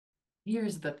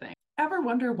Here's the thing. Ever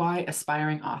wonder why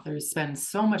aspiring authors spend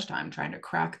so much time trying to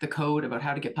crack the code about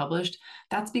how to get published?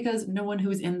 That's because no one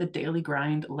who's in the daily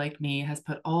grind like me has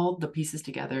put all the pieces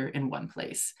together in one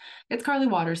place. It's Carly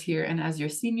Waters here, and as your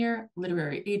senior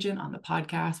literary agent on the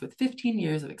podcast with 15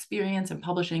 years of experience in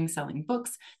publishing, selling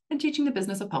books, and teaching the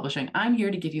business of publishing, I'm here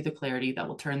to give you the clarity that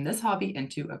will turn this hobby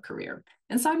into a career.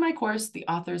 Inside my course, The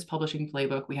Author's Publishing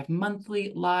Playbook, we have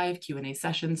monthly live Q&A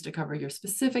sessions to cover your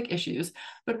specific issues,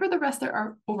 but for the rest, there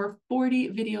are over 40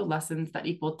 video lessons that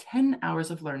equal 10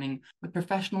 hours of learning with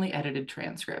professionally edited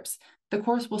transcripts. The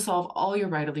course will solve all your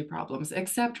writerly problems,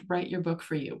 except write your book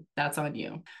for you. That's on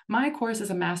you. My course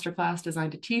is a masterclass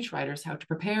designed to teach writers how to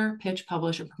prepare, pitch,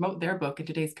 publish, and promote their book in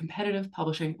today's competitive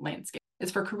publishing landscape.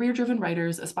 It's for career-driven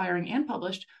writers, aspiring and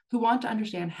published, who want to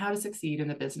understand how to succeed in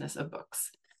the business of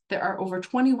books. There are over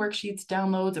 20 worksheets,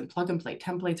 downloads, and plug-and-play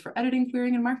templates for editing,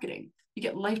 querying, and marketing. You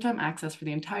get lifetime access for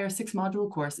the entire 6-module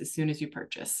course as soon as you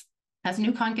purchase. As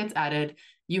new content gets added,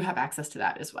 you have access to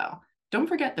that as well. Don't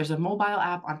forget, there's a mobile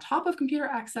app on top of computer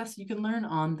access you can learn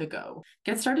on the go.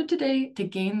 Get started today to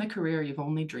gain the career you've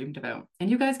only dreamed about. And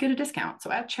you guys get a discount.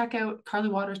 So at checkout,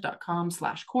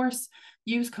 carlywaters.com/course,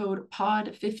 use code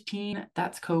POD15,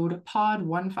 that's code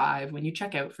POD15 when you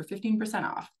check out for 15%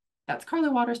 off. That's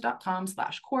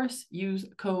carlywaters.com/course. Use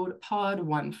code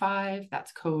POD15,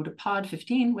 that's code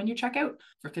POD15 when you check out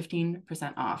for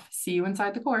 15% off. See you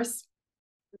inside the course.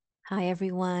 Hi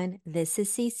everyone, this is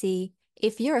Cece.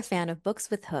 If you're a fan of books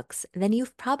with hooks, then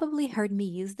you've probably heard me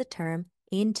use the term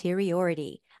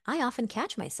interiority. I often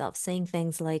catch myself saying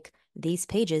things like, these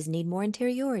pages need more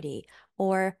interiority,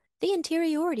 or the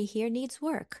interiority here needs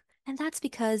work. And that's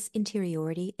because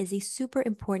interiority is a super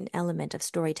important element of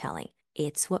storytelling.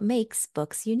 It's what makes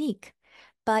books unique.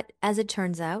 But as it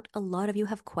turns out, a lot of you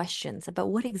have questions about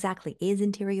what exactly is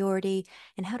interiority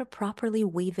and how to properly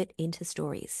weave it into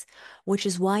stories, which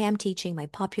is why I'm teaching my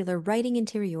popular writing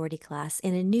interiority class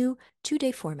in a new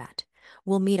 2-day format.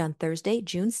 We'll meet on Thursday,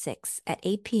 June 6th at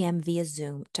 8 p.m. via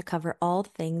Zoom to cover all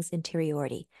things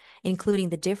interiority, including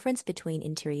the difference between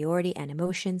interiority and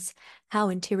emotions, how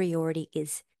interiority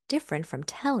is different from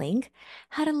telling,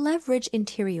 how to leverage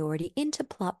interiority into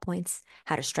plot points,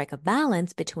 how to strike a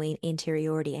balance between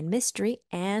interiority and mystery,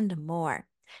 and more.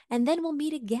 And then we'll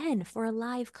meet again for a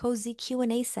live cozy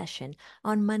Q&A session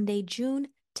on Monday, June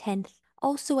 10th,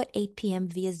 also at 8 p.m.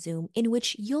 via Zoom, in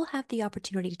which you'll have the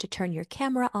opportunity to turn your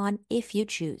camera on if you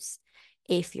choose.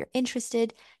 If you're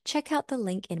interested, check out the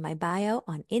link in my bio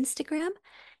on Instagram,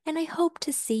 and I hope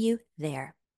to see you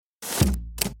there.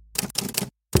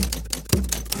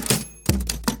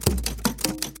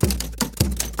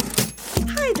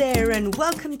 Hi there and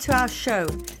welcome to our show,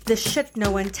 The Shit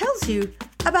No One Tells You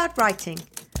About Writing.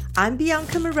 I'm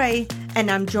Bianca Murray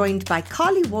and I'm joined by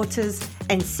Carly Waters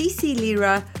and Cece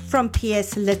Lira from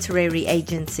PS Literary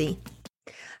Agency.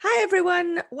 Hi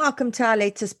everyone, welcome to our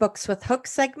latest Books with Hook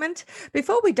segment.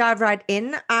 Before we dive right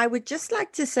in, I would just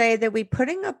like to say that we're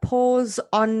putting a pause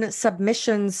on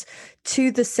submissions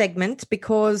to the segment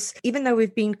because even though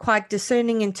we've been quite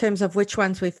discerning in terms of which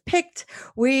ones we've picked,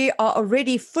 we are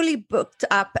already fully booked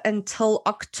up until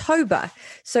October.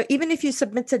 So even if you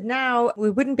submitted now, we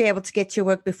wouldn't be able to get your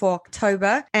work before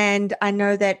October. And I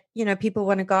know that, people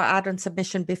want to go out on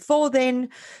submission before then.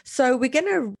 So we're going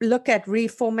to look at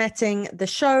reformatting the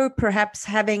show, perhaps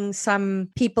having some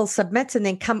people submit and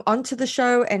then come onto the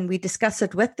show and we discuss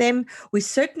it with them. We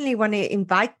certainly want to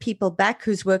invite people back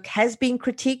whose work has been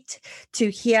critiqued to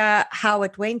hear how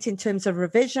it went in terms of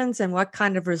revisions and what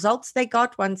kind of results they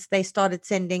got once they started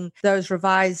sending those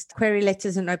revised query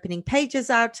letters and opening pages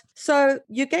out. So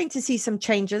you're going to see some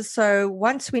changes. So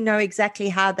once we know exactly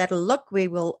how that'll look, we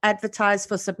will advertise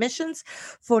for submissions.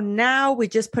 For now, we're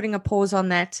just putting a pause on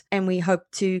that and we hope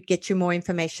to get you more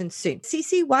information soon.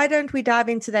 Cece, why don't we dive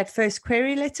into that first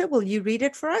query letter? Will you read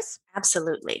it for us?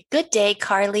 Absolutely. Good day,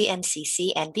 Carly and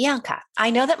Cece and Bianca.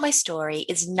 I know that my story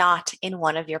is not in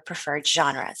one of your preferred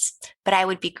genres, but I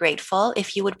would be grateful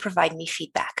if you would provide me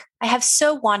feedback. I have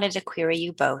so wanted to query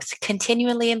you both,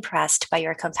 continually impressed by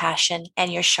your compassion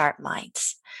and your sharp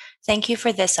minds. Thank you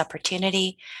for this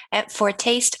opportunity and for a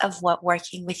taste of what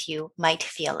working with you might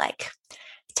feel like.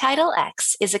 Title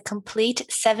X is a complete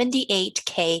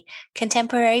 78K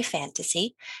contemporary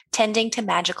fantasy tending to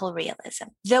magical realism.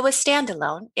 Though a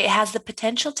standalone, it has the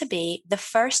potential to be the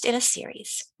first in a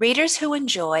series. Readers who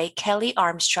enjoy Kelly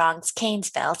Armstrong's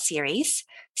Canesville series,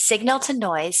 Signal to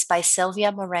Noise by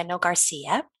Sylvia Moreno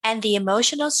Garcia, and the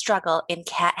emotional struggle in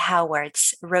Kat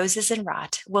Howard's Roses and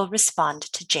Rot will respond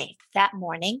to Jane. That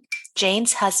morning,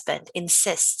 Jane's husband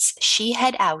insists she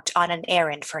head out on an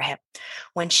errand for him.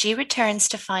 When she returns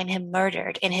to find him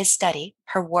murdered in his study,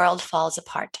 her world falls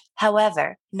apart.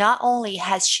 However, not only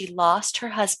has she lost her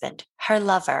husband, her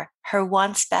lover, her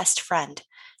once best friend,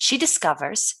 she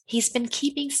discovers he's been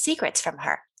keeping secrets from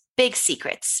her. Big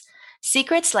secrets.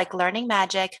 Secrets like learning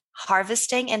magic,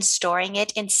 harvesting and storing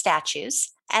it in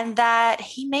statues, and that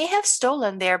he may have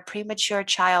stolen their premature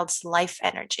child's life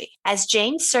energy. As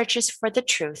Jane searches for the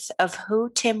truth of who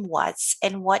Tim was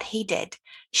and what he did,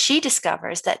 she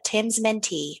discovers that Tim's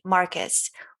mentee,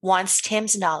 Marcus, wants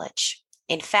Tim's knowledge.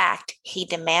 In fact, he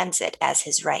demands it as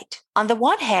his right. On the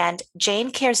one hand,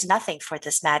 Jane cares nothing for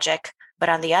this magic, but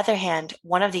on the other hand,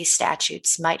 one of these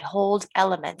statues might hold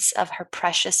elements of her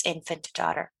precious infant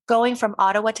daughter. Going from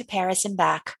Ottawa to Paris and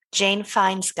back, Jane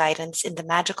finds guidance in the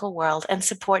magical world and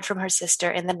support from her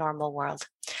sister in the normal world.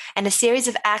 And a series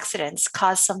of accidents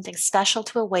cause something special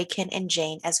to awaken in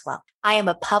Jane as well. I am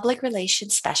a public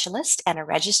relations specialist and a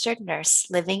registered nurse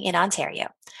living in Ontario.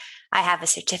 I have a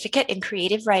certificate in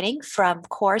creative writing from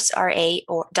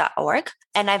coursera.org,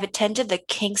 and I've attended the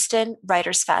Kingston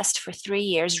Writers Fest for 3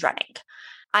 years running.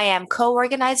 I am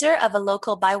co-organizer of a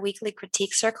local biweekly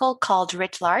critique circle called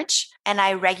Writ Large, and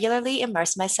I regularly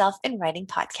immerse myself in writing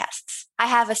podcasts. I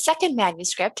have a second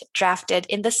manuscript drafted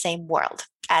in the same world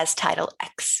as Title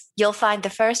X. You'll find the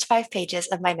first 5 pages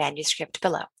of my manuscript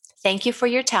below. Thank you for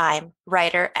your time,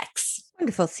 Writer X.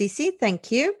 Wonderful, Cece.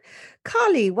 Thank you.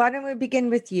 Carly, why don't we begin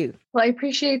with you? Well, I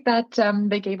appreciate that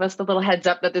they gave us the little heads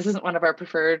up that this isn't one of our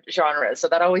preferred genres. So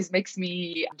that always makes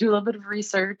me do a little bit of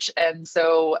research. And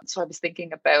so I was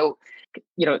thinking about,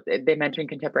 they mentioned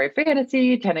contemporary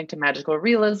fantasy, tending to magical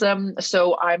realism.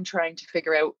 So I'm trying to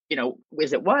figure out,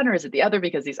 is it one or is it the other?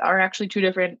 Because these are actually 2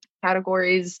 different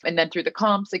categories. And then through the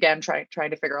comps, again, trying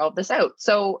to figure all of this out.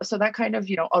 So that kind of,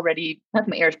 already has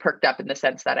my ears perked up in the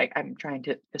sense that I'm trying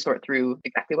to sort through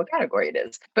exactly what category it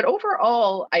is. But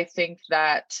overall, I think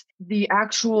that the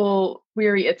actual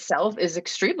query itself is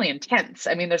extremely intense.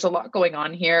 I mean, there's a lot going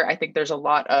on here. I think there's a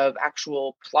lot of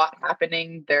actual plot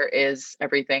happening. There is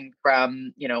everything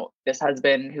from, this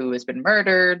husband who has been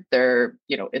murdered. There,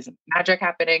 is magic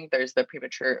happening. There's the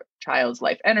premature child's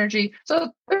life energy.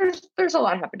 So there's a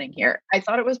lot happening here. I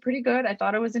thought it was pretty good. I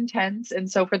thought it was intense. And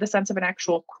so for the sense of an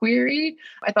actual query,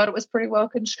 I thought it was pretty well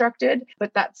constructed.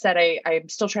 But that said, I'm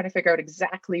still trying to figure out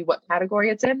exactly what category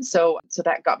it's in. So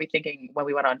that got me thinking when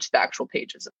we went on to the actual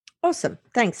pages. Awesome.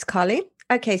 Thanks, Carly.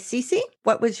 Okay, Cece,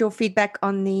 what was your feedback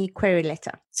on the query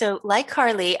letter? So like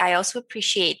Carly, I also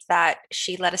appreciate that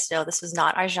she let us know this was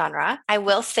not our genre. I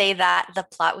will say that the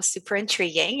plot was super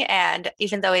intriguing. And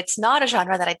even though it's not a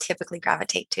genre that I typically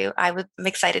gravitate to, I'm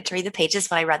excited to read the pages.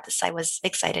 When I read this, I was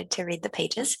excited to read the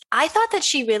pages. I thought that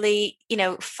she really,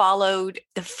 followed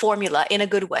the formula in a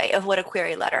good way of what a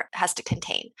query letter has to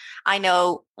contain. I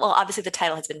know, well, obviously the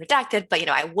title has been redacted, but,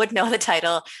 I would know the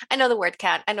title. I know the word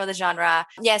count. I know the genre.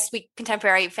 Yes,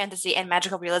 contemporary fantasy and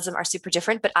magical realism are super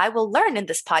different, but I will learn in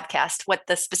this podcast what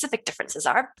the specific differences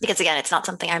are, because again, it's not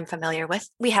something I'm familiar with.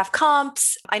 We have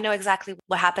comps. I know exactly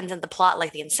what happens in the plot,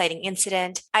 like the inciting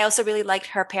incident. I also really liked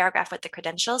her paragraph with the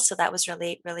credentials. So that was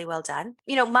really, really well done.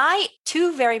 My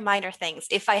 2 very minor things,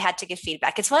 if I had to give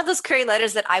feedback, it's one of those query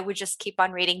letters that I would just keep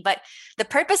on reading, but the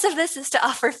purpose of this is to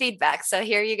offer feedback. So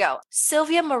here you go.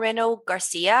 Sylvia Moreno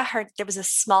Garcia, there was a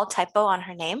small typo on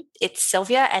her name. It's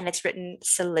Sylvia and it's written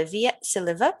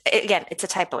Siliva. Again, it's a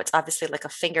typo. It's obviously like a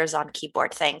fingers on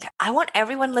keyboard thing. I want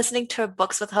everyone listening to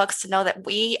Books with Hooks to know that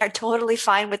we are totally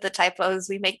fine with the typos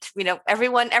we make.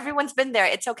 Everyone's been there.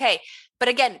 It's okay. But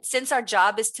again, since our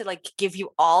job is to give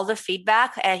you all the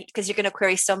feedback, because you're going to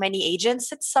query so many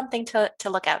agents, it's something to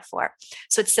look out for.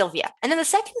 So it's Sylvia. And then the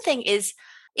second thing is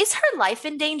her life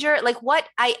in danger? What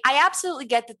I absolutely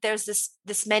get that there's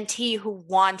this mentee who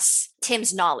wants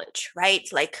Tim's knowledge, right?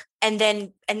 And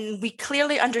we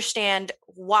clearly understand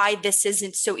why this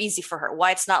isn't so easy for her,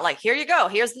 why it's not here you go,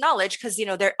 here's the knowledge, because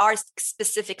there are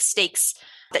specific stakes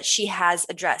that she has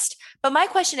addressed. But my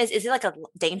question is it a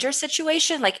danger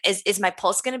situation? Is my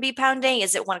pulse going to be pounding?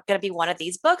 Is it going to be one of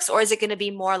these books? Or is it going to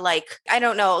be more I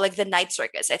don't know, The Night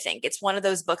Circus? I think it's one of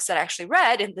those books that I actually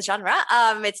read in the genre.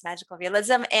 It's magical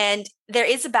realism. And there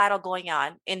is a battle going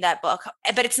on in that book,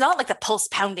 but it's not the pulse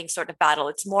pounding sort of battle.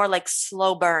 It's more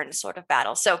slow burn sort of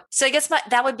battle. So I guess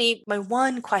that would be my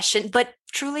one question. But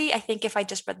truly, I think if I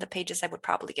just read the pages, I would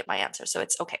probably get my answer. So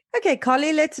it's okay. Okay,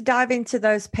 Carly, let's dive into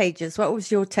those pages. What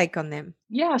was your take on them?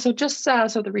 Yeah, so just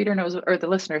so the reader knows, or the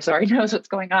listener, sorry, knows what's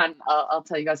going on, I'll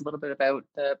tell you guys a little bit about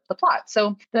the plot.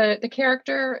 So the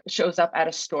character shows up at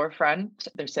a storefront.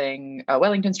 They're saying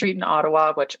Wellington Street in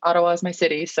Ottawa, which Ottawa is my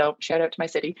city, so shout out to my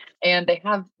city. And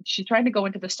she's trying to go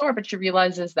into the store, but she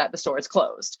realizes that the store is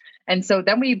closed. And so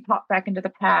then we pop back into the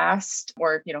past,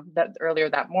 or that earlier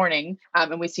that morning,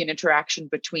 and we see an interaction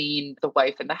between the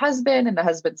wife and the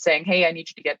husband saying, "Hey, I need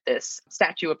you to get this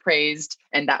statue appraised,"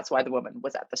 and that's why the woman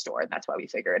was at the store, and that's why we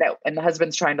figure it out. And the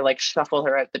husband's trying to shuffle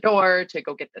her out the door to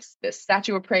go get this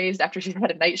statue appraised after she's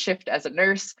had a night shift as a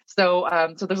nurse. So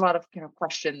there's a lot of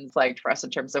questions for us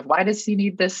in terms of, why does he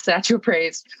need this statue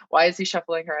appraised? Why is he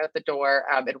shuffling her out the door?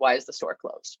 And why is the store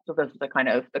closed? So those are the kind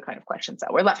of questions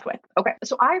that we're left with. Okay,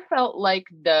 so I felt like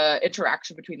the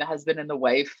interaction between the husband and the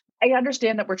wife, I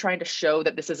understand that we're trying to show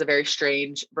that this is a very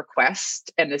strange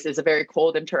request and this is a very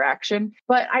cold interaction,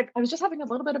 but I was just having a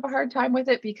little bit of a hard time with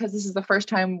it, because this is the first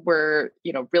time we're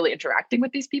really interacting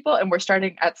with these people, and we're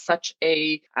starting at such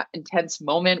a intense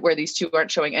moment where these two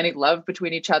aren't showing any love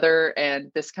between each other,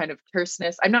 and this kind of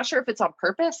terseness. I'm not sure if it's on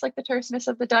purpose, like the terseness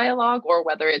of the dialogue, or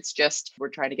whether it's just we're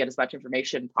trying to get as much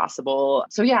information possible.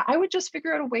 So yeah, I would just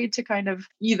figure out a way to kind of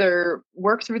either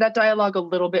work through that dialogue a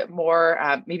little bit more,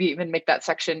 maybe even make that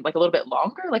section a little bit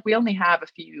longer. We only have a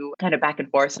few kind of back and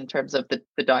forth in terms of the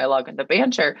dialogue and the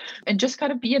banter, and just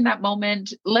kind of be in that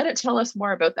moment, let it tell us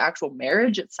more about the actual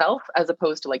marriage itself as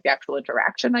opposed to the actual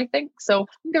interaction, I think. So I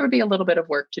think there would be a little bit of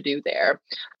work to do there.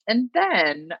 And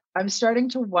then I'm starting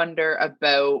to wonder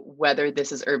about whether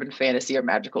this is urban fantasy or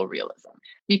magical realism,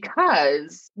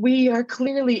 because we are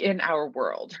clearly in our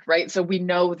world, right? So we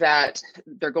know that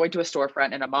they're going to a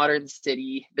storefront in a modern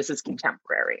city. This is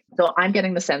contemporary. So I'm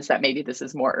getting the sense that maybe this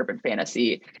is more urban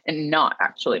fantasy and not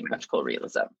actually magical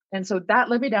realism. And so that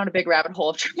led me down a big rabbit hole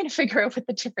of trying to figure out what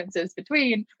the difference is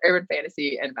between urban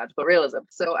fantasy and magical realism.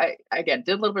 So I, again,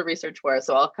 did a little bit of research for it.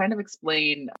 So I'll kind of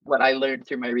explain what I learned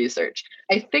through my research.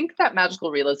 I think that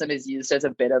magical realism is used as a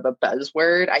bit of a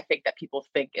buzzword. I think that people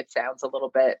think it sounds a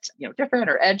little bit, different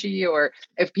or edgy, or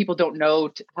if people don't know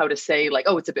how to say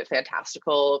oh, it's a bit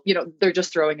fantastical, they're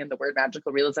just throwing in the word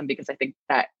magical realism because I think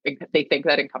that they think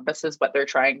that encompasses what they're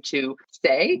trying to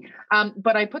say.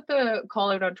 But I put the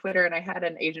call out on Twitter, and I had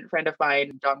an agent friend of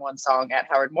mine, Don Song at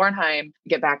Howard Mornheim,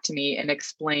 get back to me and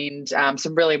explained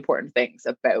some really important things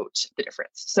about the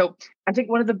difference. So I think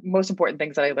one of the most important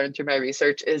things that I learned through my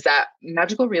research is that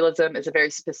magical realism is a very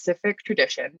specific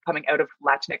tradition coming out of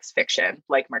Latinx fiction,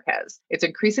 like Marquez. It's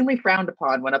increasingly frowned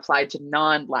upon when applied to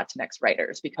non-Latinx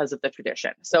writers because of the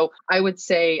tradition. So I would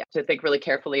say to think really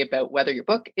carefully about whether your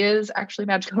book is actually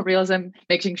magical realism,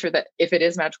 making sure that if it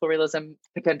is magical realism,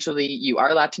 potentially you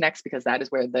are Latinx because that is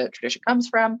where the tradition comes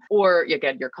from. Or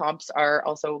again, your comps are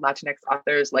also Latinx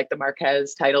authors, like the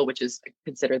Marquez title, which is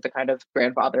considered the kind of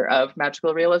grandfather of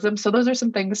magical realism. So those are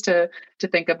some things to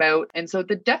think about. And so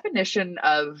the definition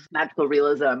of magical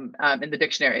realism in the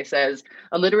dictionary says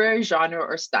a literary genre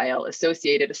or style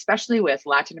associated especially with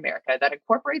Latin America that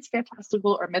incorporates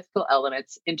fantastical or mythical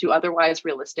elements into otherwise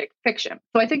realistic fiction.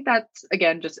 So I think that's,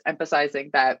 again, just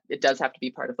emphasizing that it does have to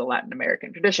be part of the Latin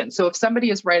American tradition. So if somebody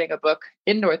is writing a book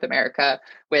in North America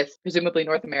with presumably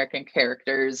North American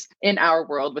characters in our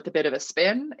world with a bit of a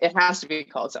spin, it has to be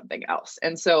called something else.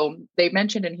 And so they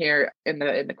mentioned in here in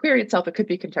the query itself, it could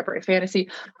be contemporary fantasy.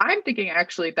 I'm thinking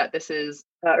actually that this is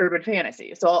urban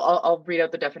fantasy. So I'll read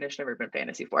out the definition of urban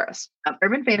fantasy for us.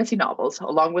 Urban fantasy novels,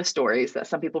 along with stories that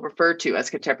some people refer to as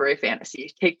contemporary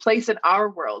fantasy, take place in our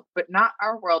world, but not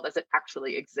our world as it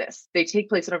actually exists. They take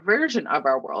place in a version of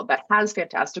our world that has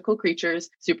fantastical creatures,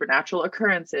 supernatural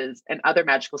occurrences, and other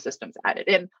magical systems added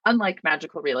in. Unlike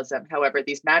magical realism, however,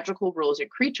 these magical rules and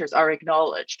creatures are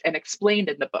acknowledged and explained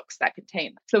in the books that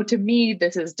contain them. So to me,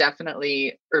 this is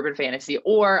definitely urban fantasy,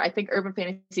 or I think urban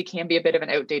fantasy can be a bit of an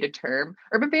outdated term.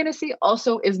 Urban fantasy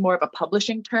also is more of a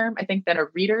publishing term, I think, than a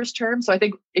reader's term. So I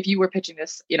think if you were pitching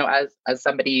this, as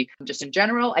somebody just in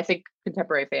general, I think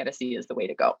contemporary fantasy is the way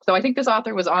to go. So I think this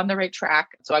author was on the right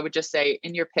track. So I would just say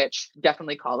in your pitch,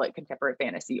 definitely call it contemporary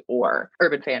fantasy or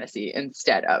urban fantasy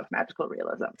instead of magical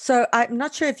realism. So I'm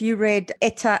not sure if you read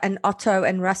Etta and Otto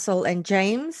and Russell and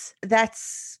James.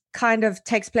 That's kind of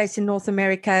takes place in North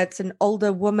America. It's an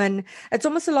older woman. It's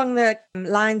almost along the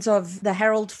lines of the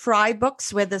Harold Fry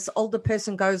books, where this older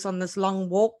person goes on this long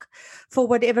walk for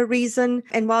whatever reason.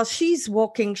 And while she's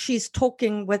walking, she's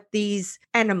talking with these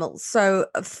animals. So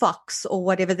a fox or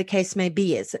whatever the case may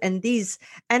be is. And these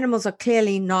animals are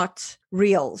clearly not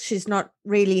real. She's not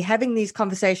really having these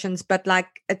conversations, but like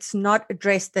it's not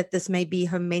addressed that this may be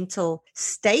her mental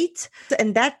state.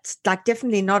 And that's like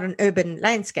definitely not an urban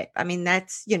landscape. I mean,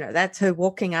 that's, you know, that's her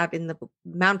walking out in the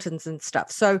mountains and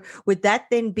stuff. So would that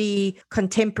then be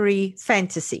contemporary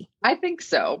fantasy? I think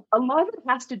so. A lot of it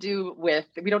has to do with,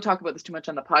 we don't talk about this too much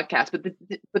on the podcast,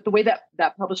 but the way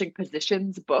that publishing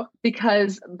positions book,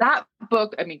 because that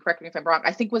book, I mean, correct me if I'm wrong,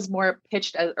 I think was more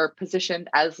pitched as, or positioned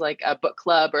as like a book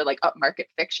club or like upmarket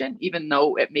fiction, even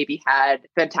though it maybe had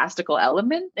fantastical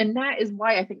elements. And that is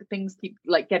why I think things keep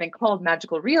like getting called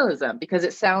magical realism, because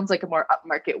it sounds like a more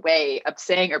upmarket way of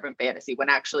saying urban fantasy when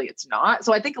actually it's not.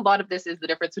 So I think a lot of this is the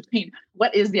difference between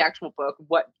what is the actual book,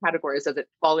 what categories does it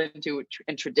fall into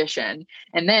in tradition,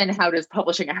 and then how does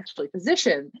publishing actually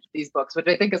position these books, which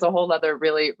I think is a whole other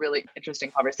really, really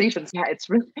interesting conversation. So yeah, it's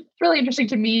really interesting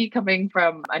to me coming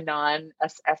from a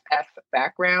non-SFF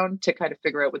background to kind of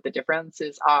figure out what the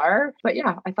differences are. But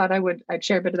yeah, I thought I'd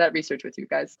share a bit of that research with you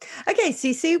guys. Okay,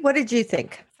 Cece, what did you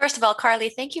think? First of all, Carly,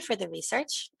 thank you for the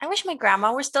research. I wish my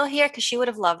grandma were still here because she would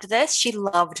have loved this. She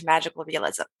loved magical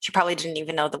realism. She probably didn't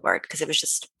even know the word because it was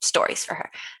just stories for her,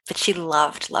 but she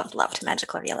loved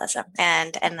magical realism.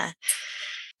 And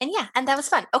that was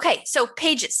fun. Okay, so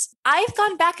pages. I've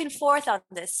gone back and forth on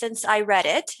this since I read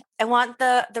it. I want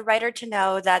the writer to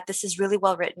know that this is really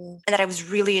well written and that I was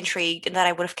really intrigued and that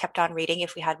I would have kept on reading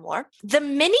if we had more. The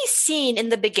mini scene in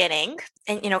the beginning,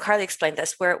 and Carly explained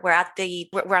this, we're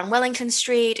on Wellington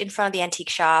Street in front of the antique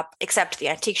shop, except the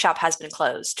antique shop has been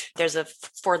closed. There's a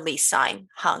for lease sign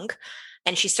hung.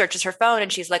 And she searches her phone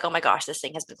and she's like, oh my gosh, this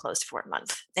thing has been closed for a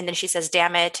month. And then she says,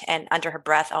 damn it. And under her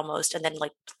breath almost. And then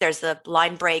like there's the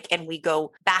line break and we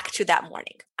go back to that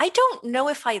morning. I don't know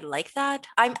if I like that.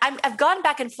 I've gone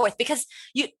back and forth because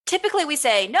typically we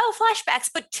say no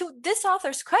flashbacks, but to this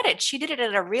author's credit, she did it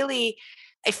in a really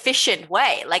efficient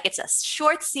way. Like it's a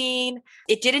short scene.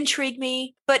 It did intrigue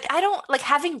me, but I don't like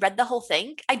having read the whole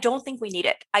thing. I don't think we need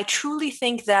it. I truly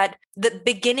think that the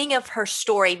beginning of her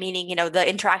story, meaning, the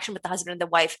interaction with the husband and the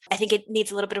wife, I think it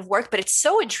needs a little bit of work, but it's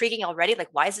so intriguing already. Like,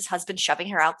 why is his husband shoving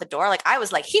her out the door? Like, I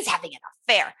was like, he's having an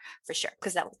affair for sure.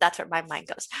 Cause that's where my mind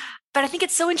goes. But I think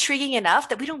it's so intriguing enough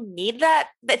that we don't need that.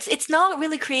 It's not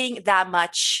really creating that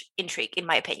much intrigue, in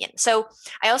my opinion. So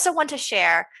I also want to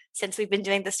share, since we've been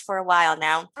doing this for a while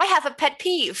now, I have a pet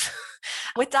peeve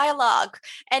with dialogue.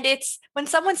 And it's when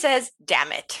someone says,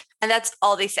 damn it. And that's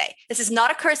all they say. This is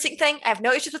not a cursing thing. I have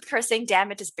no issues with cursing.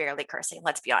 Damn it is barely cursing,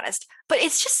 let's be honest. But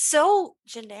it's just so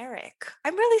generic.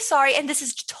 I'm really sorry. And this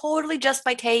is totally just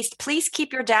my taste. Please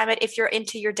keep your damn it if you're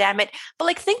into your damn it. But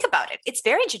like, think about it. It's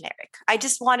very generic. I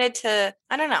just wanted to,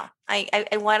 I don't know. I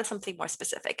wanted something more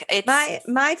specific.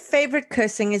 My favorite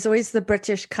cursing is always the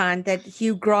British kind that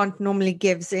Hugh Grant normally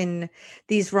gives in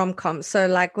these rom-coms. So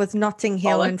like with Notting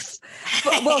Hill bollocks.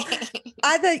 Well,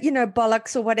 either,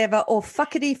 bollocks or whatever, or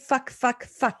fuckity, fuck.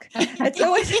 It's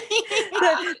always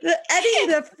adding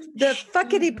the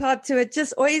fuckity part to it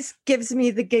just always gives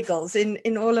me the giggles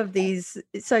in all of these.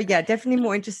 So yeah, definitely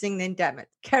more interesting than damn it.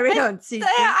 Carry on.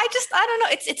 I don't know.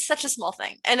 It's such a small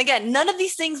thing. And again, none of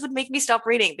these things would make me stop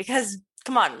reading because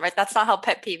come on, right? That's not how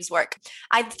pet peeves work.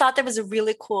 I thought there was a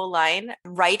really cool line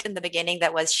right in the beginning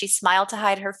that was, she smiled to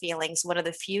hide her feelings, one of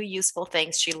the few useful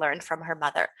things she learned from her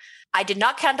mother. I did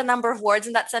not count the number of words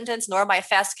in that sentence, nor am I a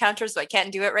fast counter, so I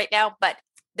can't do it right now, but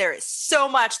there is so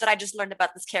much that I just learned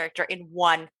about this character in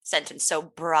one sentence. So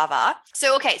brava.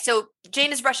 So, okay. So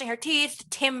Jane is brushing her teeth.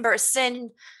 Tim bursts in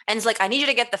and is like, I need you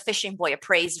to get the fishing boy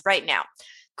appraised right now.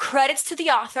 Credits to the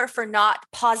author for not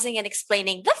pausing and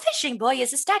explaining the fishing boy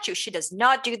is a statue. She does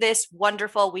not do this.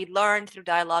 Wonderful. We learned through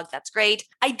dialogue. That's great.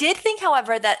 I did think,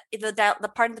 however, that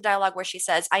the part of the dialogue where she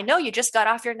says, I know you just got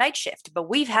off your night shift, but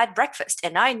we've had breakfast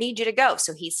and I need you to go.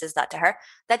 So he says that to her.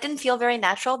 That didn't feel very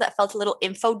natural. That felt a little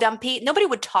info dumpy. Nobody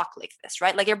would talk like this,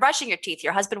 right? Like you're brushing your teeth.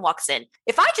 Your husband walks in.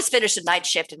 If I just finished a night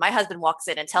shift and my husband walks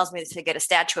in and tells me to get a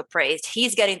statue appraised,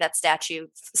 he's getting that statue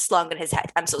slung in his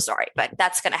head. I'm so sorry, but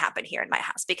that's going to happen here in my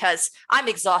house because I'm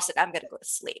exhausted. I'm going to go to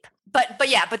sleep.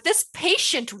 But this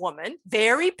patient woman,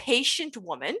 very patient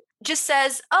woman, just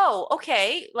says, oh,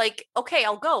 okay,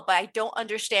 I'll go, but I don't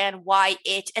understand why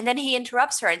it, and then he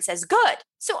interrupts her and says, good.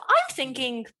 So I'm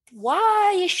thinking,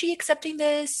 why is she accepting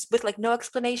this with like no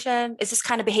explanation? Is this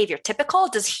kind of behavior typical?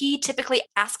 Does he typically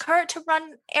ask her to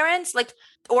run errands?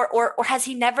 Or has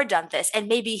he never done this? And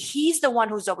maybe he's the one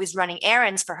who's always running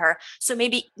errands for her. So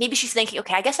maybe she's thinking,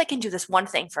 okay, I guess I can do this one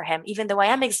thing for him, even though I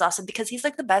am exhausted because he's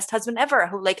like the best husband ever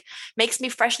who like makes me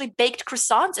freshly baked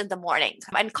croissants in the morning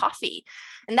and coffee.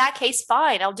 In that case,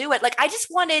 fine, I'll do it. Like, I just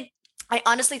wanted I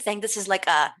honestly think this is like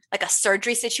a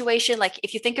surgery situation. Like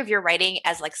if you think of your writing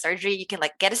as like surgery, you can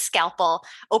like get a scalpel,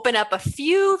 open up a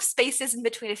few spaces in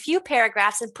between a few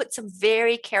paragraphs and put some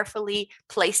very carefully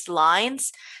placed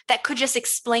lines that could just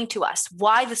explain to us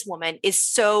why this woman is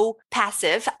so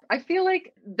passive. I feel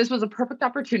like this was a perfect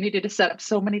opportunity to set up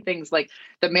so many things, like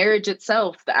the marriage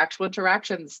itself, the actual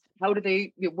interactions.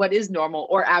 What is normal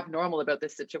or abnormal about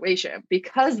this situation?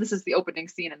 Because this is the opening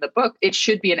scene in the book, it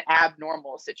should be an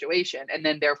abnormal situation. And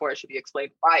then therefore it should be explained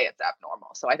why it's abnormal.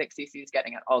 So I think Cece is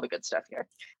getting at all the good stuff here.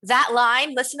 That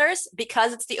line, listeners,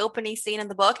 because it's the opening scene in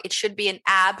the book, it should be an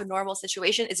abnormal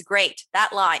situation, is great.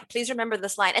 That line, please remember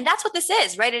this line. And that's what this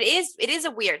is, right? It is a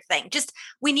weird thing. Just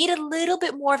we need a little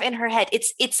bit more of in her head.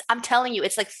 I'm telling you,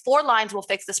 it's like 4 lines will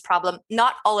fix this problem,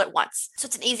 not all at once. So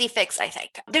it's an easy fix, I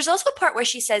think. There's also a part where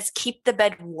she says, keep the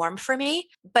bed warm for me.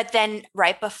 But then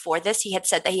right before this, he had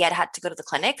said that he had to go to the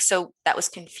clinic. So that was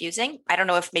confusing. I don't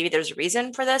know if maybe there's a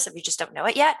reason for this, if we just don't know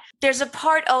it yet. There's a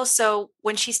part also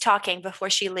when she's talking before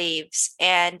she leaves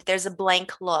and there's a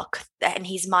blank look and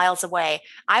he's miles away.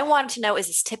 I wanted to know, is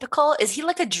this typical? Is he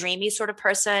like a dreamy sort of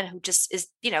person who just is,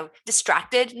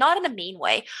 distracted, not in a mean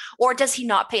way? Or does he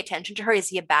not pay attention to her? Is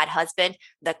he a bad husband?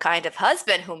 The kind of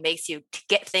husband who makes you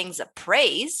get things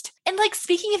appraised? And like,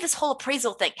 speaking of this whole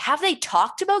appraisal thing, have they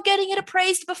talked about getting it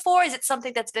appraised before? Is it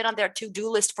something that's been on their to-do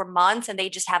list for months and they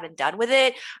just haven't done with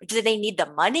it? Or do they need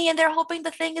the money and they're hoping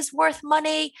the thing is worth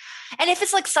money? And if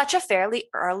it's like such a fairly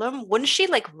heirloom, wouldn't she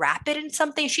like wrap it in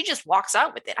something? She just walks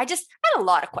out with it. I had a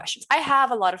lot of questions. I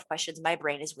have a lot of questions. My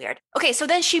brain is weird. Okay, so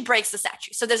then she breaks the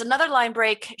statue. So there's another line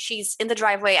break. She's in the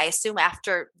driveway, I assume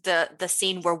after the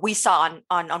scene where we saw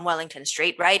on Wellington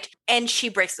Street, right? And she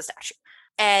breaks the statue.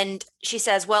 And she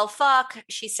says, well, fuck,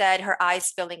 she said, her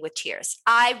eyes filling with tears.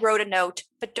 I wrote a note,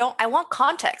 but I want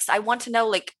context. I want to know,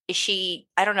 like, is she,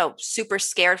 I don't know, super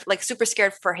scared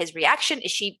for his reaction?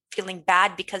 Is she feeling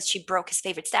bad because she broke his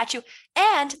favorite statue?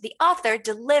 And the author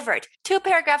delivered 2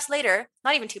 paragraphs later,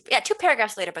 not even 2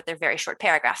 paragraphs later, but they're very short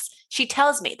paragraphs. She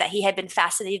tells me that he had been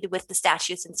fascinated with the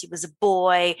statue since he was a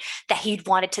boy, that he'd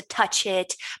wanted to touch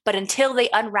it, but until they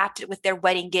unwrapped it with their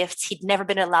wedding gifts, he'd never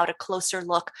been allowed a closer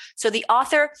look. So the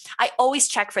author, I always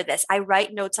check for this. I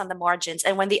write notes on the margins.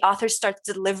 And when the author starts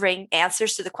delivering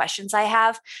answers to the questions I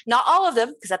have, not all of them,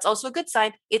 because that's also a good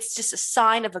sign, it's just a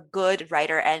sign of a good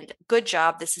writer and good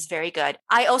job. This is very good.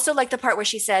 I also like the part where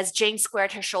she says Jane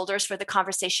squared her shoulders for the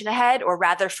conversation ahead, or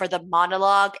rather for the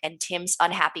monologue and Tim's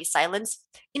unhappy silence.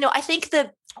 I think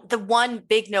the one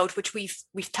big note, which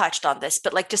we've touched on this,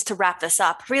 but like just to wrap this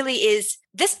up, really is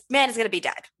this man is going to be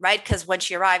dead, right? Because when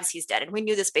she arrives, he's dead. And we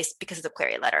knew this because of the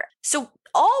query letter. So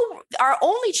our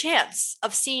only chance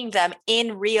of seeing them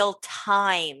in real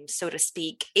time, so to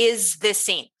speak, is this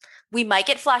scene. We might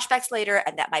get flashbacks later,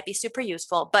 and that might be super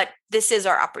useful, but this is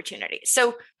our opportunity.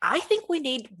 So I think we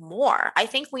need more. I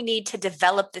think we need to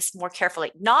develop this more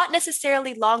carefully, not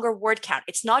necessarily longer word count.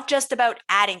 It's not just about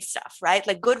adding stuff, right?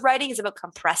 Like good writing is about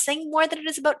compressing more than it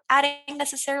is about adding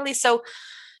necessarily. So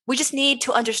we just need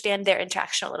to understand their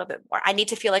interaction a little bit more. I need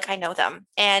to feel like I know them.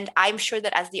 And I'm sure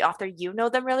that as the author, you know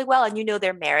them really well and you know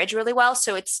their marriage really well.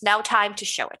 So it's now time to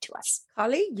show it to us.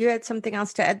 Holly, you had something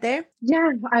else to add there? Yeah,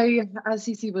 as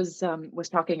Cece was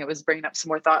talking, it was bringing up some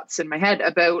more thoughts in my head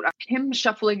about him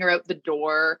shuffling her out the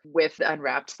door with the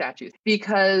unwrapped statues,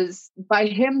 because by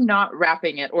him not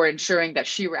wrapping it or ensuring that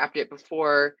she wrapped it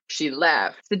before she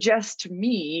left suggests to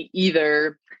me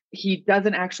either he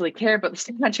doesn't actually care about the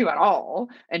statue at all,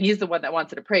 and he's the one that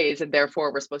wants it appraised, and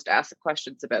therefore we're supposed to ask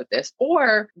questions about this,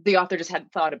 or the author just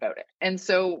hadn't thought about it. And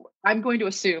so I'm going to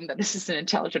assume that this is an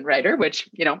intelligent writer, which,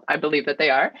 I believe that they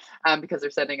are, because they're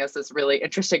sending us this really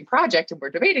interesting project and we're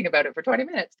debating about it for 20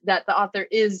 minutes, that the author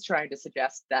is trying to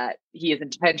suggest that he is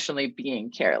intentionally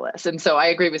being careless. And so I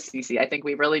agree with Cece. I think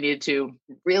we really need to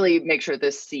really make sure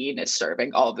this scene is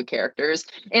serving all of the characters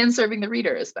and serving the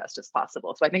reader as best as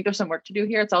possible. So I think there's some work to do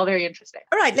here. It's all very interesting.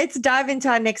 All right, let's dive into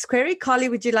our next query. Carly,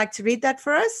 would you like to read that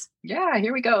for us? Yeah,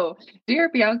 here we go. Dear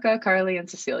Bianca, Carly, and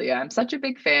Cecilia, I'm such a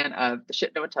big fan of the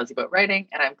shit no one tells you about writing,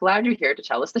 and I'm glad you're here to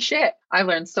tell us the shit. I've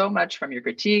learned so much from your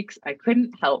critiques. I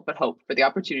couldn't help but hope for the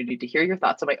opportunity to hear your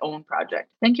thoughts on my own project.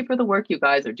 Thank you for the work you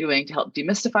guys are doing to help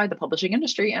demystify the publishing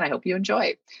industry, and I hope you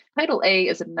enjoy. Title A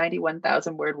is a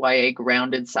 91,000-word YA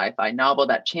grounded sci-fi novel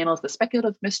that channels the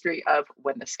speculative mystery of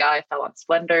When the Sky Fell on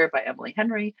Splendor by Emily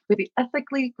Henry, with the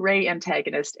ethically gray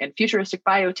antagonist and futuristic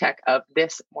biotech of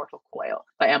This Mortal Coil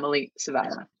by Emily Emily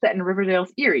Savannah, set in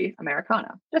Riverdale's eerie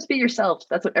Americana. Just be yourself.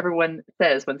 That's what everyone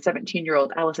says when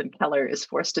 17-year-old Allison Keller is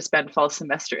forced to spend fall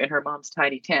semester in her mom's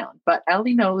tiny town. But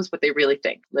Allie knows what they really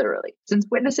think, literally. Since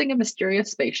witnessing a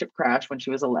mysterious spaceship crash when she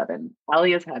was 11,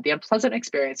 Allie has had the unpleasant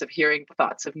experience of hearing the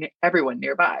thoughts of everyone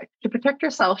nearby. To protect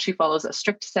herself, she follows a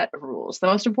strict set of rules. The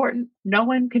most important, no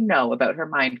one can know about her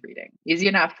mind reading. Easy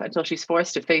enough until she's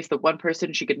forced to face the one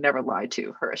person she could never lie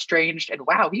to, her estranged and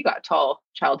wow, he got tall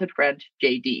childhood friend,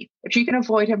 JD. If she can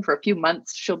avoid him for a few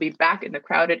months, she'll be back in the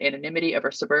crowded anonymity of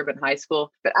her suburban high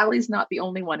school. But Allie's not the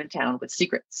only one in town with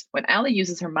secrets. When Allie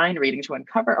uses her mind reading to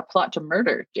uncover a plot to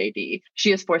murder JD,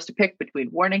 she is forced to pick between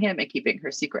warning him and keeping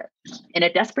her secret. In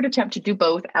a desperate attempt to do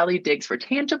both, Allie digs for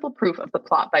tangible proof of the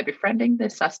plot by befriending the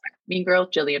suspect, mean girl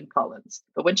Jillian Collins.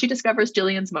 But when she discovers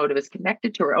Jillian's motive is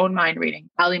connected to her own mind reading,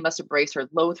 Allie must embrace her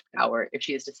loathed power if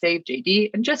she is to save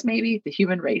JD and just maybe the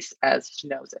human race as she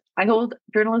knows it. I hold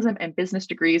journalism and business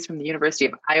degrees from the University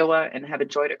of Iowa and have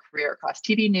enjoyed a career across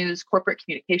TV news, corporate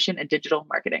communication, and digital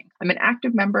marketing. I'm an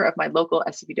active member of my local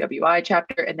SCBWI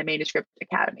chapter and the Manuscript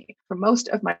Academy. For most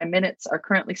of my minutes are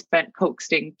currently spent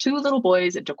coaxing two little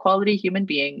boys into quality human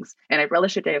beings, and I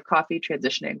relish a day of coffee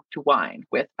transitioning to wine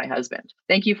with my husband.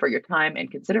 Thank you for your time and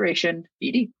consideration,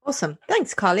 BD. Awesome.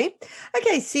 Thanks, Carly.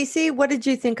 Okay, Cece, what did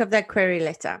you think of that query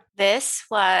letter? This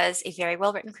was a very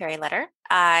well-written query letter.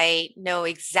 I know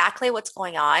exactly what's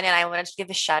going on, and I wanted to give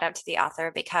a shout out to the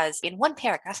author because in one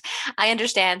paragraph, I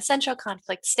understand central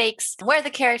conflict stakes, where the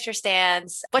character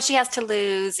stands, what she has to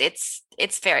lose.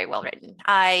 It's very well written.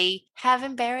 I have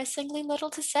embarrassingly little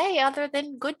to say other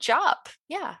than good job.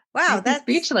 Yeah. Wow, that's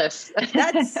speechless.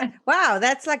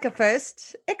 That's like a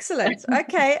first. Excellent.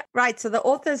 Okay. Right. So the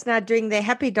author's now doing their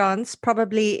happy dance,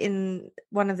 probably in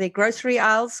one of their grocery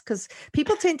aisles, because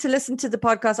people tend to listen to the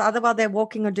podcast either while they're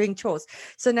walking or doing chores.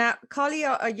 So now, Carly,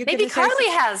 are you maybe Carly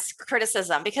has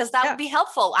criticism because that would be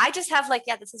helpful. I just have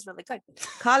this is really good.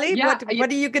 Carly, what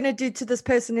are you going to do to this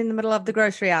person in the middle of the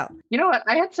grocery aisle? You know what?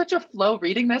 I had such a flow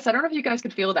reading this. I don't know if you guys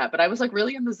could feel that, but I was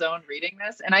really in the zone reading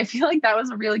this. And I feel like that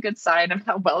was a really good sign of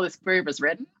how well this query was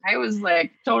written. I was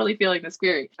totally feeling this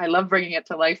query. I love bringing it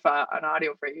to life on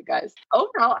audio for you guys.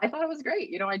 Overall, I thought it was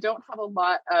great. I don't have a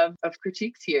lot of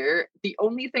critiques here. The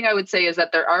only thing I would say is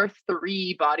that there are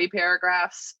 3 body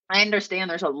paragraphs. I understand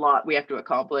there's a lot we have to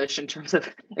accomplish in terms of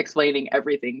explaining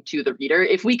everything to the reader.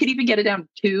 If we could even get it down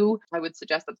to 2, I would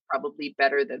suggest that's probably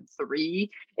better than 3.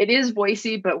 It is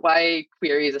voicey, but why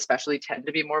queries especially tend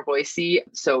to be more voicey.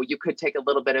 So you could take a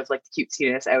little bit of the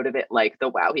cutesiness out of it, like the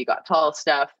wow, he got tall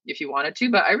stuff if you wanted to.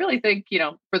 But I really think,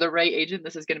 for the right agent,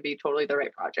 this is going to be totally the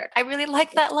right project. I really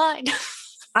like that line.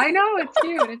 I know, it's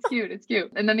cute. It's cute. It's cute.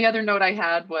 And then the other note I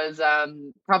had was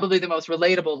probably the most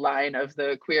relatable line of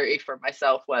the query for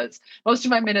myself was, most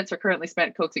of my minutes are currently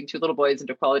spent coaxing 2 little boys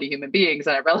into quality human beings,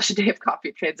 and I relish a day of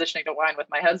coffee transitioning to wine with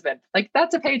my husband.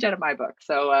 That's a page out of my book.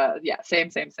 So same.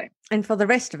 And for the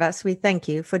rest of us, we thank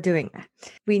you for doing that.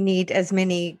 We need as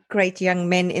many great young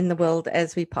men in the world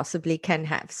as we possibly can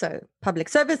have. So public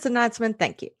service announcement,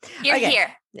 thank you.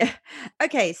 Here.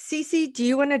 Okay, Cece, do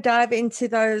you want to dive into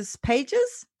those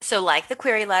pages? So like the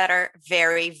query letter,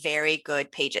 very, very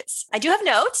good pages. I do have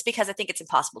notes because I think it's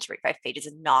impossible to read 5 pages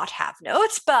and not have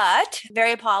notes, but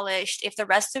very polished. If the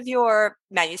rest of your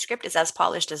manuscript is as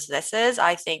polished as this is,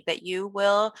 I think that you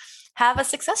will have a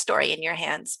success story in your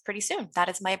hands pretty soon. That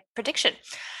is my prediction.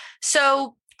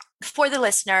 So for the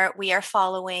listener, we are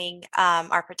following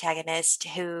our protagonist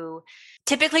who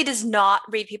typically does not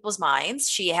read people's minds.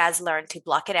 She has learned to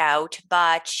block it out,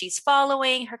 but she's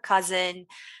following her cousin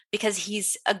because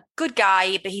he's a good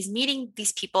guy, but he's meeting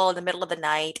these people in the middle of the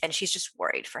night and she's just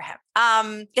worried for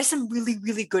him. There's some really,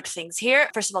 really good things here.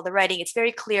 First of all, the writing, it's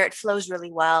very clear. It flows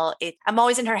really well. I'm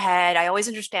always in her head. I always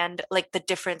understand the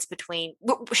difference between,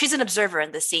 she's an observer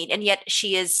in the scene, and yet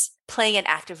she is playing an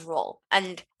active role.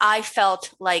 And I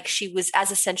felt like she was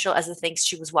as essential as the things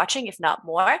she was watching, if not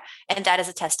more. And that is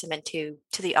a testament to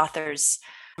the author's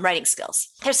writing skills.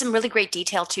 There's some really great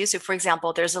detail too. So for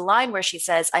example, there's a line where she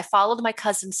says, I followed my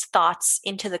cousin's thoughts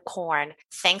into the corn,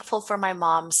 thankful for my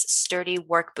mom's sturdy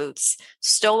work boots,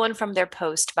 stolen from their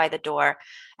post by the door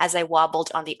as I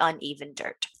wobbled on the uneven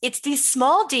dirt. It's these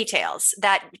small details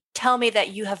that tell me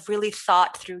that you have really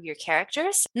thought through your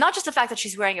characters, not just the fact that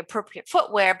she's wearing appropriate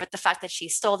footwear, but the fact that she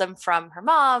stole them from her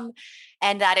mom,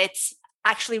 and that it's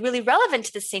actually really relevant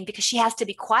to the scene because she has to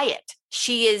be quiet.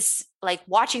 She is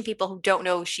watching people who don't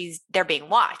know they're being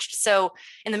watched. So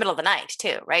in the middle of the night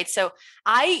too, right? So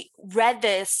I read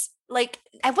this like,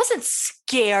 I wasn't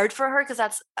scared for her because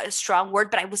that's a strong word,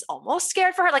 but I was almost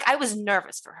scared for her. Like, I was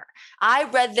nervous for her. I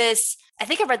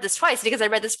think I read this twice because I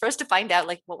read this first to find out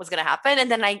like what was going to happen.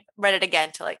 And then I read it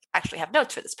again to like actually have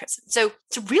notes for this person. So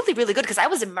it's really, really good because I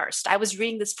was immersed. I was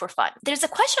reading this for fun. There's a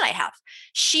question I have.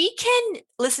 She can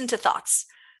listen to thoughts,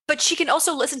 but she can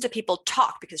also listen to people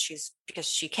talk because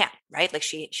she can, right? Like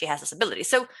she has this ability.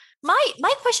 So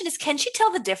my question is, can she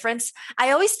tell the difference? I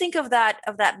always think of that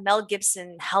Mel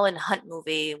Gibson Helen Hunt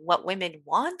movie, What Women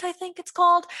Want, I think it's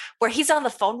called, where he's on the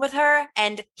phone with her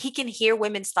and he can hear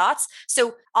women's thoughts.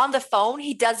 So on the phone,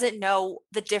 he doesn't know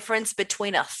the difference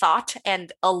between a thought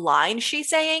and a line she's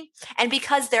saying. And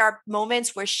because there are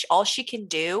moments where all she can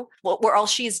do, where all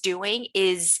she's doing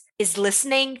is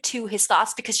listening to his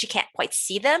thoughts because she can't quite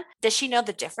see them. Does she know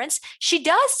the difference? She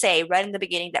does say right in the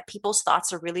beginning that people's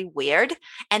thoughts are really weird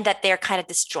and that they're kind of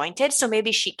disjointed. So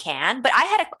maybe she can, but I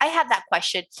had that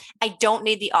question. I don't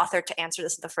need the author to answer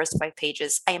this in the first 5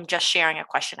 pages. I am just sharing a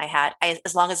question I had.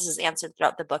 As long as this is answered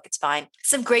throughout the book, it's fine.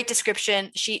 Some great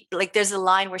description. There's a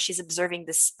line where she's observing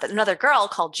another girl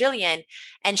called Jillian,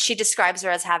 and she describes her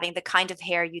as having the kind of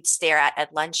hair you'd stare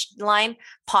at lunch line,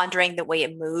 pondering the way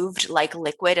it moved like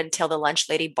liquid until the lunch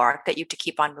lady barked at you to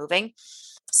keep on moving.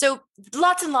 So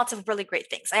lots and lots of really great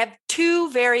things. I have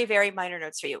 2 very, very minor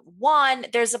notes for you. One,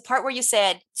 there's a part where you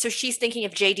said, so she's thinking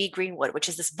of J.D. Greenwood, which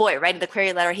is this boy, right? In the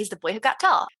query letter, he's the boy who got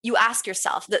tall. You ask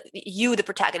yourself, the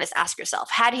protagonist, ask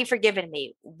yourself, had he forgiven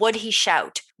me? Would he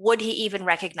shout? Would he even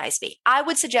recognize me? I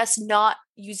would suggest not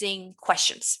using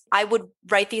questions. I would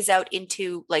write these out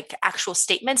into like actual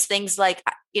statements, things like,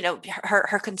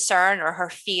 her concern or her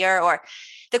fear, or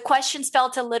the questions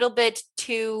felt a little bit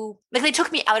too, like they took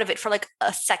me out of it for like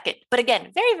a second. But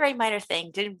again, very, very minor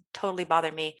thing, didn't totally bother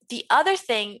me. The other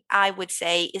thing I would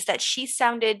say is that she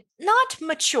sounded not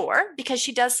mature, because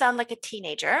she does sound like a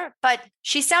teenager, but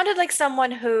she sounded like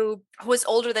someone who was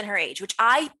older than her age, which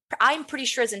I'm pretty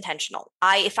sure is intentional.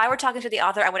 If I were talking to the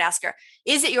author, I would ask her,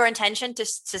 is it your intention to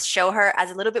show her as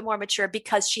a little bit more mature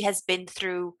because she has been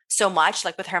through so much,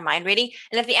 like with her mind reading?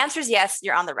 And if the answer is yes,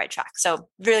 you're on the right track. So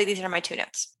really, these are my 2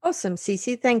 notes. Awesome,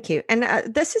 Cece. Thank you.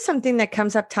 And this is something that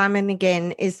comes up time and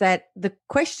again, is that the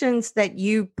questions that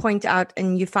you point out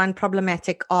and you find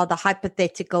problematic are the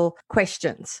hypothetical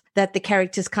questions that the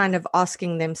characters kind of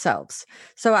asking themselves.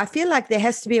 So I feel like there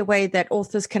has to be a way that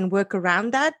authors can work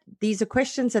around that. These are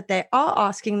questions that they are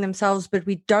asking themselves, but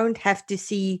we don't have to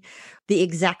see the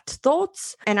exact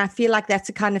thoughts. And I feel like that's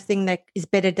the kind of thing that is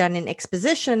better done in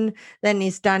exposition than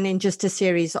is done in just a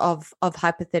series of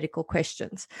hypothetical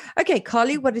questions. Okay,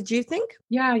 Carly, what did you think?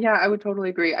 Yeah, I would totally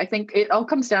agree. I think it all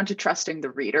comes down to trusting the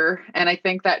reader. And I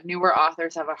think that newer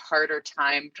authors have a harder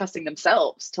time trusting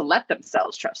themselves to let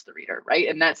themselves trust the reader, right?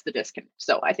 And that's the disconnect.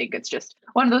 So I think it's just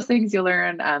one of those things you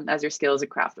learn as your skills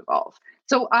and craft evolve.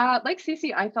 So like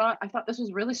Cece, I thought this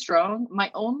was really strong.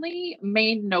 My only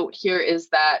main note here is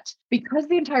that because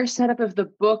the entire setup of the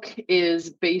book is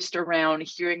based around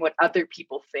hearing what other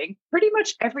people think, pretty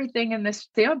much everything in this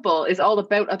sample is all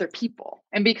about other people.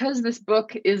 And because this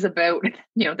book is about,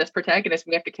 this protagonist,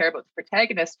 we have to care about the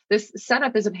protagonist. This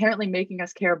setup is inherently making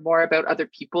us care more about other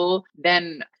people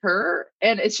than her.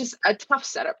 And it's just a tough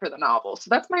setup for the novel. So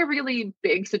that's my really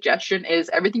big suggestion, is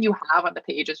everything you have on the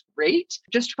page is great.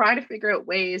 Just try to figure out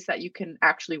ways that you can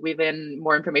actually weave in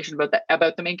more information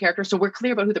about the main character, so we're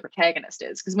clear about who the protagonist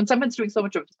is. Because when someone's doing so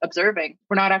much of observing,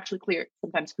 we're not actually clear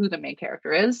sometimes who the main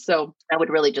character is. So I would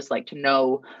really just like to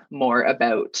know more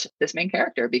about this main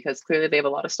character, because clearly they have a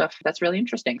lot of stuff that's really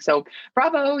interesting. So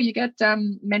bravo, you get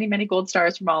many, many gold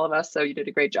stars from all of us. So you did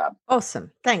a great job.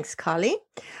 Awesome. Thanks, Carly.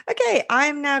 Okay,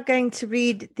 I'm now going to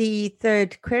read the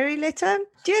 3rd query letter.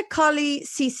 Dear Carly,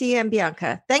 Cece, and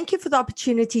Bianca, thank you for the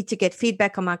opportunity to get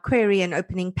feedback on my query and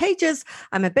opening pages.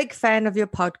 I'm a big fan of your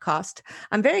podcast.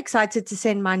 I'm very excited to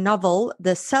send my novel,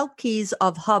 The Selkies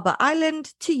of Harbor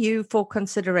Island, to you for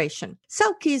consideration.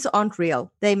 Selkies aren't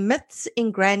real. They're myths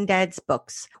in Granddad's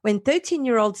books. When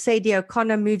 13-year-old Sadie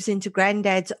O'Connor moves into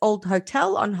Granddad's old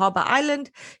hotel on Harbor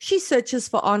Island, she searches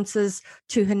for answers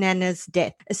to her Nana's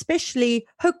death, especially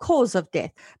her cause of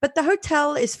death. But the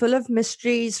hotel is full of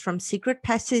mysteries, from secret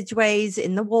passageways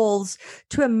in the walls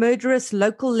to a murderous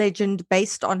local legend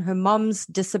based on her mom's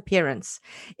disappearance.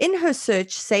 In her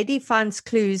search, Sadie finds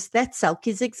clues that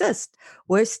Selkies exist.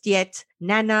 Worst yet,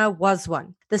 Nana was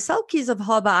one. The Selkies of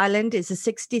Harbor Island is a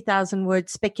 60,000-word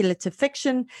speculative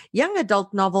fiction, young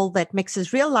adult novel that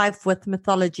mixes real life with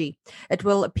mythology. It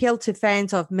will appeal to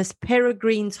fans of Miss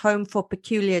Peregrine's Home for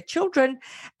Peculiar Children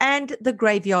and The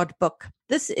Graveyard Book.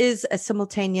 This is a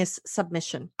simultaneous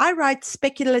submission. I write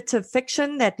speculative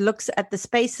fiction that looks at the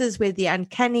spaces where the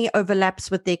uncanny overlaps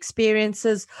with the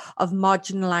experiences of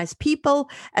marginalized people.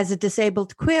 As a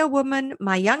disabled queer woman,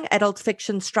 my young adult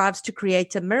fiction strives to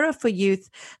create a mirror for youth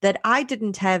that I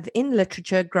didn't have in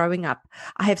literature growing up.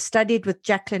 I have studied with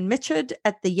Jacqueline Mitchell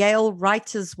at the Yale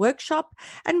Writers Workshop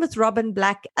and with Robin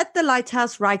Black at the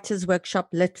Lighthouse Writers Workshop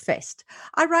Lit Fest.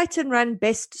 I write and run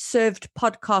Best Served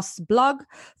Podcasts blog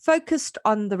focused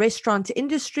on the restaurant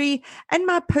industry, and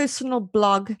my personal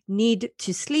blog, Need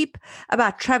to Sleep,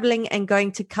 about traveling and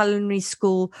going to culinary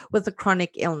school with a chronic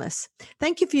illness.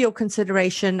 Thank you for your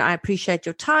consideration. I appreciate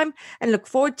your time and look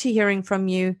forward to hearing from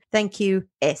you. Thank you,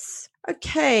 S.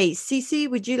 Okay, Cece,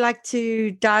 would you like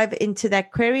to dive into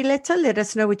that query letter? Let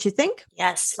us know what you think.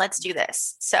 Yes, let's do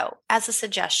this. So, as a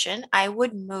suggestion, I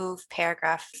would move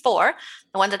paragraph 4,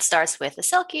 the one that starts with the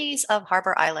Selkies of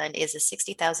Harbor Island is a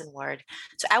 60,000 word.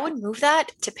 So, I would move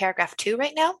that to paragraph 2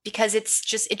 right now because it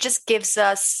just gives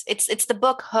us it's the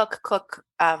book hook cook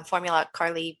formula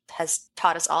Carly has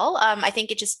taught us all. I think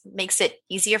it just makes it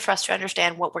easier for us to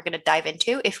understand what we're going to dive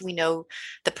into if we know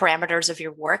the parameters of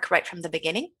your work right from the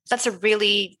beginning. That's a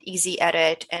really easy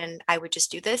edit, and I would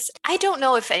just do this. I don't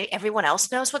know if everyone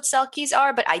else knows what Selkies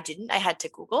are, but I didn't. I had to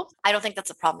Google. I don't think that's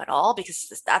a problem at all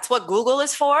because that's what Google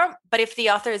is for. But if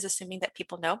the author is assuming that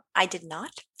people know, I did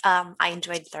not. I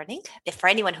enjoyed learning. If for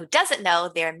anyone who doesn't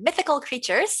know, they're mythical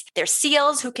creatures. They're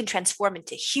seals who can transform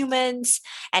into humans,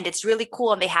 and it's really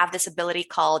cool. And they have this ability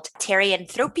called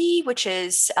terianthropy, which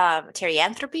is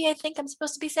terianthropy, I think I'm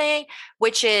supposed to be saying,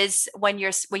 which is when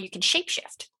you can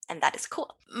shapeshift. And that is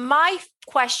cool. My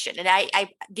question, and I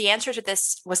the answer to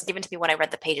this was given to me when I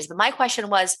read the pages, but my question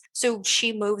was, so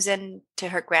she moves into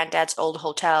her granddad's old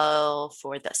hotel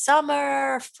for the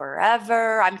summer,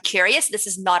 forever. I'm curious. This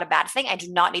is not a bad thing. I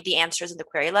do not need the answers in the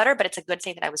query letter, but it's a good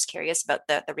thing that I was curious about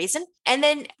the reason. And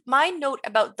then my note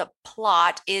about the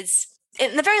plot is,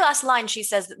 in the very last line, she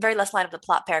says, the very last line of the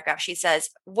plot paragraph, she says,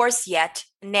 worse yet,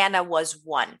 Nana was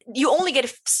one. You only get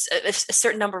a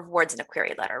certain number of words in a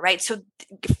query letter, right? So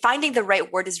finding the right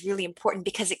word is really important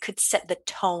because it could set the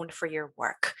tone for your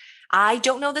work. I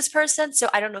don't know this person, so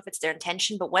I don't know if it's their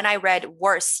intention, but when I read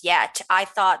worse yet, I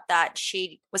thought that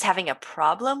she was having a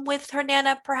problem with her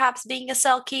Nana perhaps being a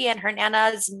Selkie and her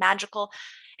Nana's magical.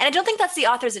 And I don't think that's the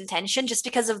author's intention just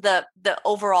because of the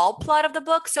overall plot of the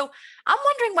book. So I'm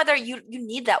wondering whether you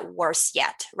need that worse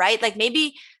yet, right? Like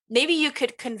maybe you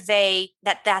could convey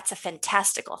that that's a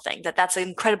fantastical thing, that that's an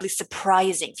incredibly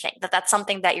surprising thing, that that's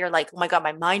something that you're like, oh my God,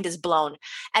 my mind is blown,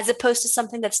 as opposed to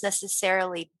something that's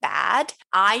necessarily bad.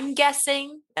 I'm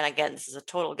guessing, and again, this is a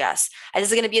total guess, this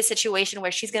is going to be a situation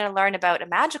where she's going to learn about a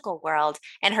magical world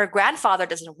and her grandfather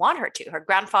doesn't want her to. Her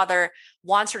grandfather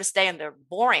wants her to stay in the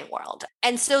boring world.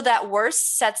 And so that worse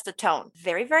sets the tone.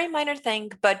 Very, very minor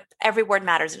thing, but every word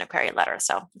matters in a query letter.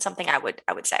 So it's something I would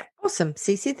say. Awesome.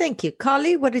 Cece, thank you.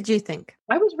 Carly, what did you think?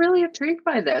 I was really intrigued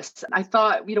by this. I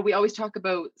thought, we always talk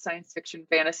about science fiction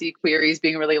fantasy queries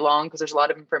being really long because there's a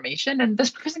lot of information. And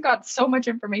this person got so much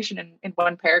information in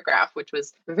one paragraph, which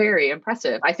was very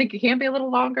impressive. I think it can be a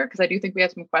little longer because I do think we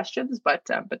had some questions, but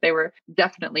they were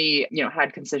definitely,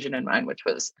 had concision in mind, which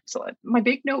was excellent. My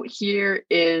big note here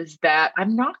is that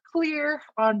I'm not clear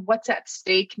on what's at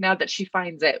stake now that she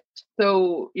finds out.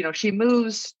 So, she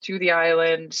moves to the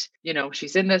island,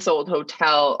 she's in this old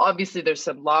hotel. Obviously, there's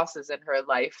some losses in her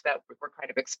life that were kind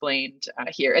of explained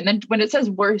here. And then when it says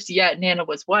worse yet, Nana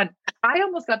was one, I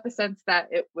almost got the sense that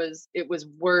it was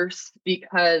worse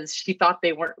because she thought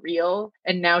they weren't real.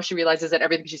 And now she realizes that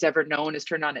everything she's ever known is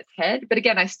turned on its head. But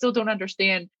again, I still don't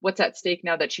understand what's at stake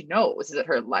now that she knows. Is it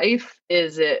her life?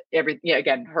 Is it everything? Yeah,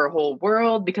 again, her whole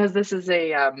world? Because this is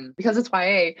because it's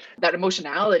YA, that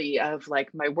emotionality of like,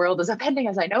 my world is upending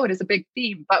as I know it is a big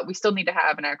theme, but we still need to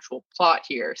have an actual plot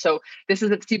here. So it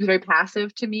seems very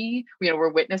passive to me. We're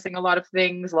witnessing a lot of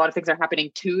things are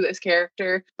happening to this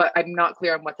character, but I'm not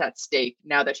clear on what's at stake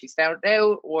now that she's found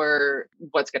out or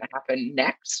what's going to happen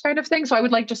next kind of thing. So I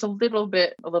would like just a little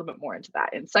bit more into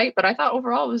that insight, but I thought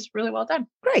overall it was really well done.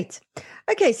 Great.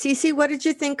 Okay, Cece, what did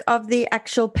you think of the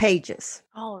actual pages?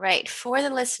 All right. For the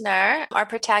listener, our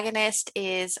protagonist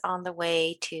is on the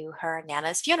way to her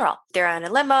Nana's funeral. They're on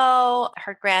a limo.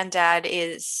 Her granddad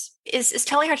is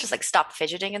telling her to just like stop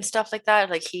fidgeting and stuff like that.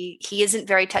 Like he isn't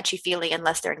very touchy-feely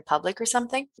unless they're in public or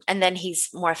something. And then he's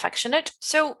more affectionate.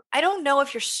 So I don't know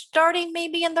if you're starting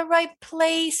maybe in the right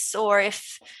place or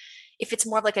if if it's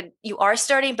more of like you are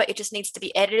starting, but it just needs to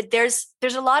be edited. There's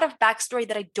a lot of backstory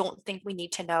that I don't think we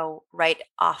need to know right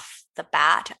off the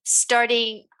bat.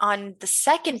 Starting on the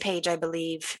second page, I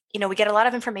believe, we get a lot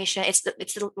of information. It's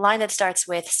the line that starts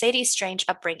with Sadie's strange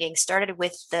upbringing started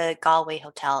with the Galway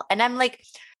Hotel. And I'm like,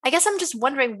 I guess I'm just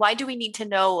wondering, why do we need to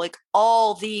know like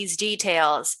all these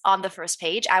details on the first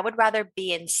page? I would rather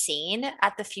be in scene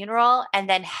at the funeral and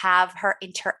then have her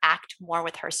interact more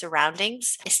with her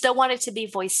surroundings. I still want it to be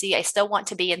voicey. I still want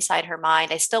to be inside her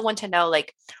mind. I still want to know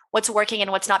like what's working and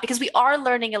what's not, because we are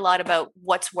learning a lot about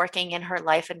what's working in her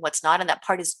life and what's not. And that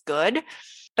part is good.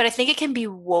 But I think it can be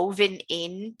woven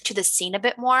into the scene a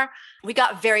bit more. We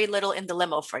got very little in the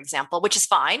limo, for example, which is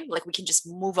fine. Like we can just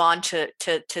move on to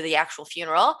the actual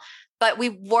funeral. But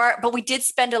we did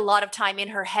spend a lot of time in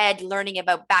her head learning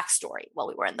about backstory while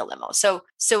we were in the limo. So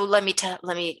let me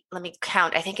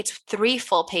count. I think it's 3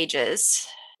 full pages.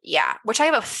 Yeah, we're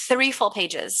talking about 3 full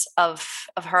pages of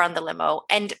her on the limo,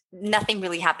 and nothing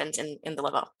really happens in the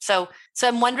limo. So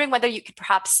I'm wondering whether you could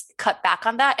perhaps cut back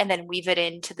on that and then weave it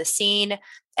into the scene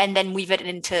and then weave it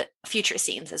into future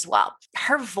scenes as well.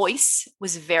 Her voice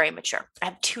was very mature. I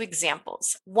have 2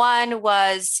 examples. One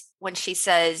was when she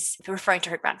says, referring to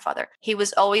her grandfather, he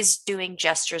was always doing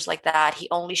gestures like that. He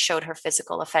only showed her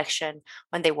physical affection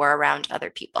when they were around other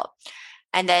people.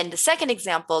 And then the second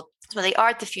example is when they are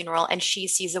at the funeral and she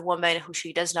sees a woman who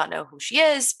she does not know who she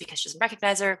is because she doesn't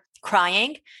recognize her,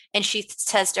 crying. And she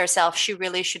says to herself, she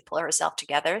really should pull herself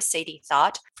together, Sadie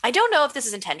thought. I don't know if this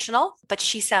is intentional, but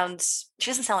she doesn't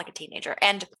sound like a teenager.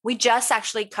 And we just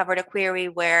actually covered a query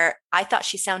where I thought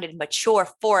she sounded mature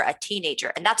for a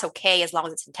teenager, and that's okay as long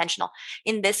as it's intentional.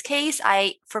 In this case,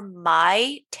 for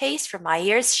my taste, for my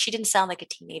ears, she didn't sound like a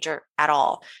teenager at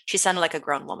all. She sounded like a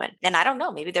grown woman. And I don't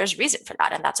know, maybe there's a reason for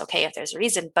that, and that's okay if there's a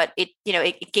reason, but it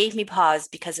gave me pause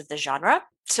because of the genre.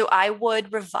 So I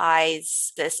would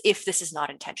revise this if this is not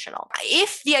intentional.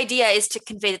 If the idea is to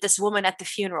convey that this woman at the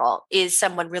funeral is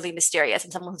someone really mysterious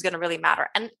and someone who's going to really matter,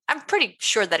 and I'm pretty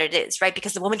sure that it is, right?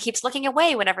 Because the woman keeps looking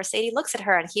away whenever Sadie looks at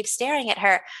her and keeps staring at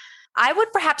her. I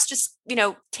would perhaps just,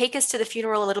 take us to the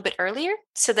funeral a little bit earlier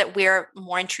so that we're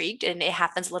more intrigued and it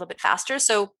happens a little bit faster.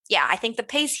 So yeah, I think the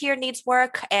pace here needs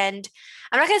work. And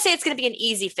I'm not going to say it's going to be an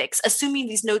easy fix, assuming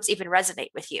these notes even resonate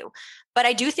with you. But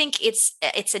I do think it's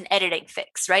an editing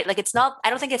fix, right? Like I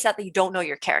don't think it's that you don't know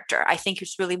your character. I think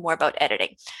it's really more about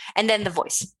editing. And then the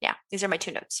voice. Yeah, these are my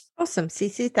 2 notes. Awesome,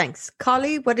 Cece. Thanks.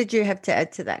 Carly, what did you have to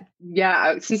add to that?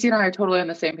 Yeah, Cece and I are totally on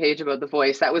the same page about the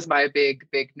voice. That was my big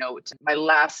note. My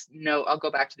last note, I'll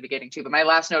go back to the beginning too, but my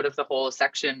last note of the whole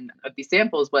section of these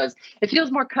samples was it feels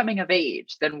more coming of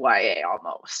age than YA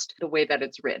almost, the way that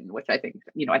it's written, which I think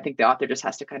the author just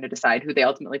has to kind of decide who they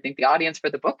ultimately think the audience for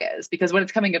the book is. Because when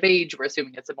it's coming of age, we're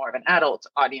assuming it's a more of an adult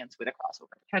audience with a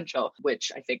crossover potential,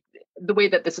 which I think the way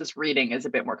that this is reading is a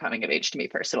bit more coming of age to me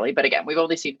personally. But again, we've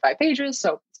only seen 5 pages,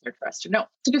 so it's hard for us to know.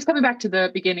 So just coming back to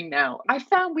the beginning now, I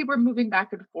found we were moving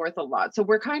back and forth a lot. So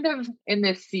we're kind of in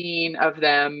this scene of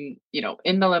them,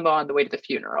 in the limo on the way to the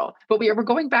funeral, but we're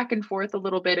going back and forth a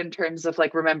little bit in terms of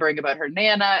like remembering about her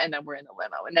Nana, and then we're in the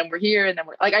limo, and then we're here, and then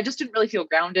we're like, I just didn't really feel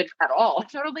grounded at all.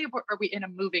 Not only are we in a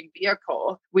moving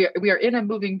vehicle, we are in a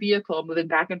moving vehicle moving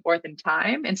back and forth in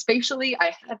time, and spatially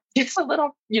I had just a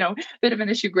little, bit of an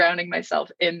issue grounding myself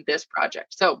in this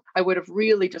project. So I would have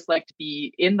really just liked to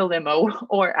be in the limo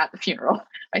or at the funeral.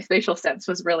 My spatial sense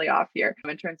was really off here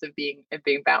in terms of being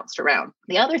bounced around.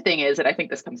 The other thing is, and I think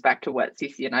this comes back to what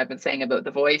Cece and I have been saying about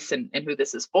the voice and who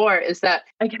this is for, is that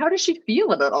like, how does she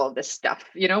feel about all of this stuff?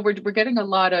 We're getting a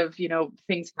lot of,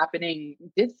 things happening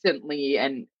distantly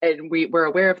and we're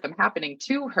aware of them happening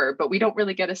to her, but we don't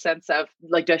really get a sense of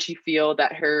like, does she feel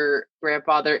that her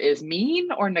grandfather is mean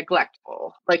or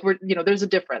neglectful? Like there's a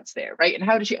difference there, right? And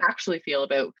how does she actually feel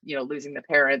about, losing the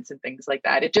parents and things like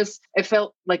that? It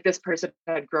felt like this person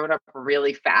had grown up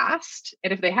really fast.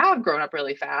 And if they have grown up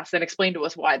really fast, then explain to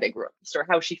us why they grew up fast or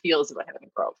how she feels about having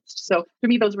grown up fast. So to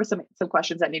me, those were some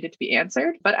questions that needed to be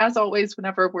answered. But as always,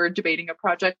 whenever we're debating a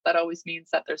project, that always means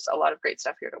that there's a lot of great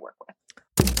stuff here to work with.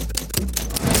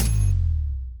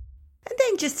 And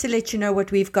then just to let you know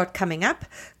what we've got coming up,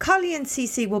 Carly and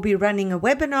Cece will be running a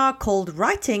webinar called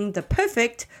Writing the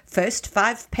Perfect First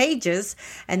 5 Pages,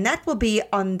 and that will be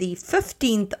on the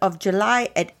 15th of July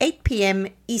at 8 p.m.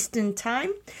 Eastern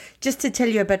Time. Just to tell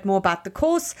you a bit more about the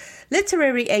course,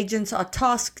 literary agents are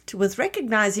tasked with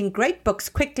recognizing great books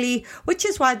quickly, which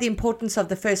is why the importance of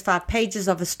the first 5 pages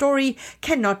of a story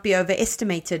cannot be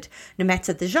overestimated. No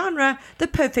matter the genre, the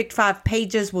perfect 5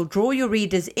 pages will draw your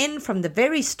readers in from the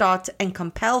very start and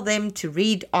compel them to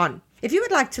read on. If you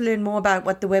would like to learn more about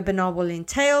what the webinar will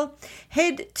entail,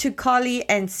 head to Carly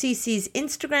and Cece's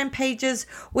Instagram pages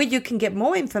where you can get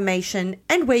more information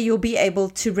and where you'll be able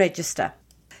to register.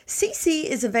 Cece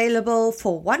is available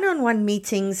for one-on-one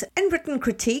meetings and written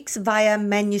critiques via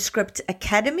Manuscript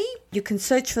Academy. You can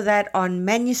search for that on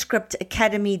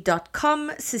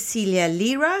manuscriptacademy.com, Cecilia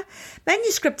Lira.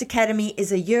 Manuscript Academy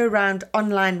is a year-round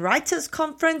online writers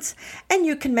conference, and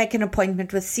you can make an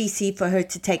appointment with Cece for her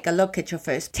to take a look at your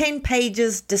first 10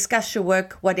 pages, discuss your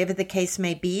work, whatever the case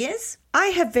may be is. I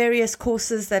have various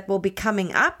courses that will be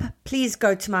coming up. Please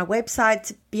go to my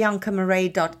website,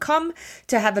 biancamarais.com,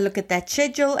 to have a look at that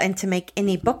schedule and to make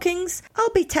any bookings. I'll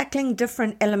be tackling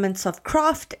different elements of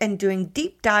craft and doing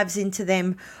deep dives into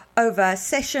them over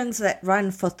sessions that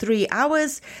run for 3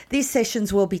 hours. These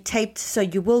sessions will be taped, so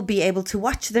you will be able to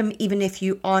watch them even if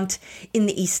you aren't in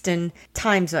the Eastern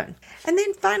time zone. And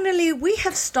then finally, we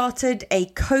have started a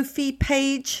Ko-fi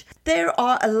page. There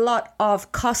are a lot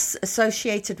of costs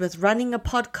associated with running a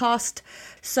podcast.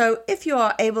 So if you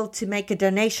are able to make a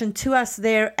donation to us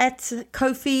there at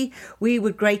Ko-fi, we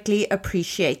would greatly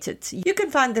appreciate it. You can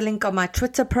find the link on my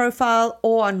Twitter profile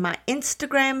or on my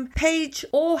Instagram page,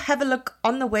 or have a look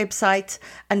on the website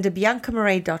under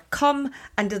biancamarais.com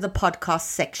under the podcast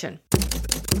section.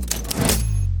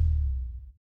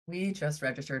 We just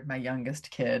registered my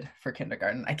youngest kid for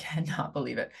kindergarten. I cannot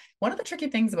believe it. One of the tricky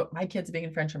things about my kids being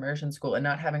in French immersion school and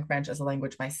not having French as a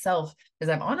language myself is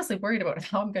I'm honestly worried about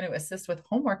how I'm going to assist with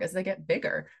homework as they get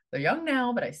bigger. They're young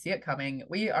now, but I see it coming.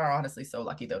 We are honestly so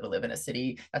lucky, though, to live in a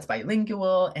city that's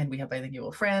bilingual, and we have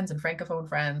bilingual friends and francophone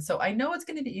friends. So I know it's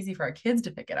going to be easy for our kids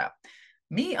to pick it up.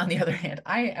 Me, on the other hand,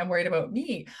 I am worried about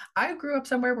me. I grew up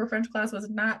somewhere where French class was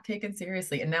not taken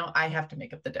seriously, and now I have to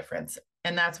make up the difference.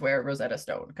 And that's where Rosetta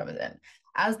Stone comes in.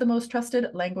 As the most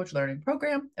trusted language learning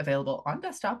program available on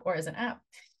desktop or as an app,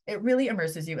 it really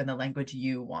immerses you in the language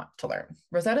you want to learn.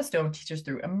 Rosetta Stone teaches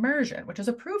through immersion, which is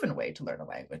a proven way to learn a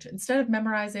language. Instead of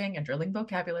memorizing and drilling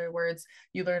vocabulary words,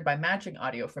 you learn by matching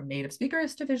audio from native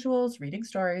speakers to visuals, reading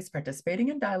stories, participating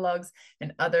in dialogues,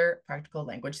 and other practical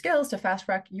language skills to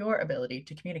fast-track your ability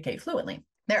to communicate fluently.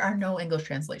 There are no English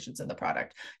translations in the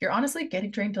product. You're honestly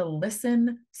getting trained to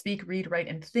listen, speak, read, write,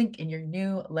 and think in your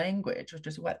new language, which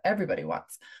is what everybody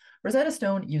wants. Rosetta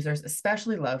Stone users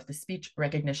especially love the speech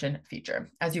recognition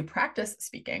feature. As you practice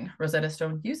speaking, Rosetta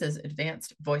Stone uses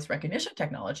advanced voice recognition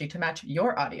technology to match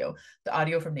your audio, the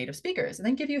audio from native speakers, and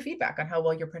then give you feedback on how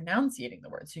well you're pronunciating the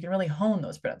words so you can really hone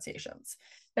those pronunciations.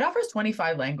 It offers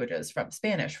 25 languages from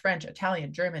Spanish, French,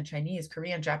 Italian, German, Chinese,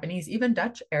 Korean, Japanese, even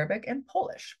Dutch, Arabic, and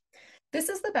Polish. This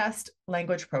is the best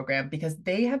language program because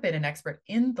they have been an expert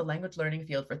in the language learning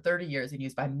field for 30 years and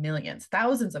used by millions.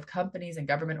 Thousands of companies and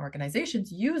government organizations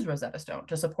use Rosetta Stone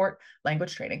to support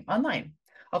language training online.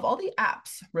 Of all the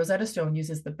apps, Rosetta Stone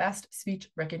uses the best speech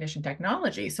recognition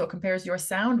technology, so it compares your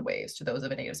sound waves to those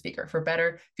of a native speaker for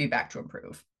better feedback to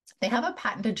improve. They have a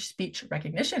patented speech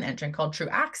recognition engine called True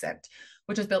Accent,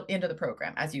 which is built into the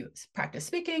program. As you practice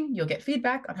speaking, you'll get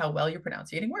feedback on how well you're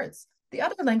pronouncing words. The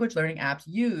other language learning apps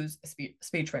use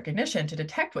speech recognition to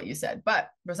detect what you said,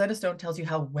 but Rosetta Stone tells you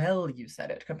how well you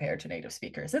said it compared to native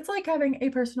speakers. It's like having a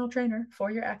personal trainer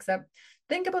for your accent.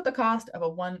 Think about the cost of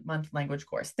a 1-month language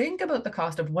course. Think about the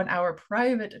cost of 1-hour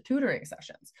private tutoring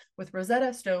sessions. With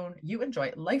Rosetta Stone, you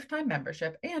enjoy lifetime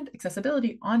membership and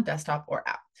accessibility on desktop or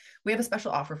app. We have a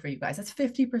special offer for you guys. That's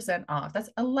 50% off. That's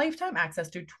a lifetime access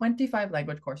to 25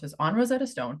 language courses on Rosetta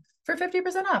Stone for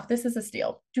 50% off. This is a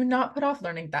steal. Do not put off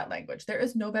learning that language. There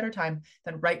is no better time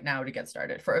than right now to get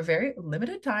started. For a very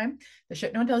limited time, the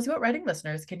Shit No One Tells You About Writing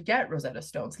listeners can get Rosetta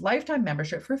Stone's lifetime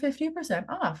membership for 50%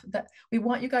 off. We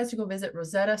want you guys to go visit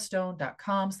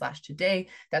rosettastone.com/today.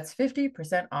 That's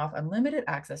 50% off unlimited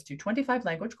access to 25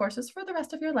 language courses for the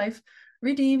rest of your life.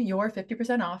 Redeem your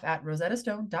 50% off at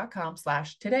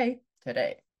rosettastone.com/today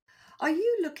today. Are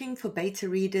you looking for beta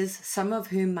readers, some of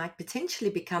whom might potentially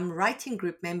become writing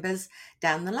group members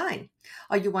down the line?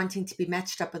 Are you wanting to be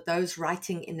matched up with those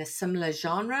writing in a similar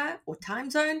genre or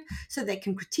time zone so they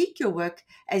can critique your work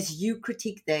as you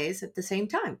critique theirs at the same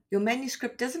time? Your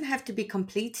manuscript doesn't have to be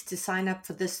complete to sign up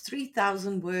for this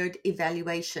 3,000-word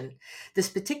evaluation. This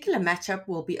particular matchup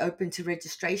will be open to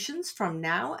registrations from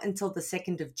now until the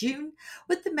 2nd of June,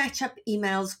 with the matchup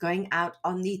emails going out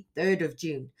on the 3rd of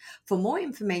June. For more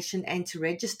information and to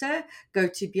register, go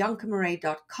to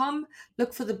biancamarais.com,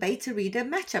 look for the beta reader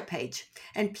matchup page,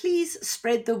 and please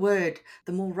spread the word.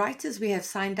 The more writers we have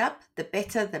signed up, the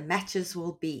better the matches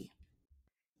will be.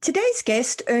 Today's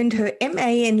guest earned her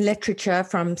MA in Literature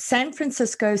from San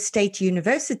Francisco State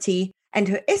University, and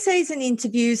her essays and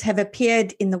interviews have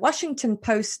appeared in the Washington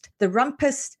Post, the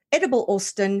Rumpus, Edible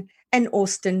Austen, and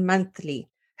Austen Monthly.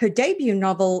 Her debut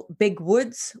novel, Big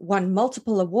Woods, won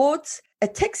multiple awards. A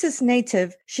Texas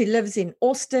native, she lives in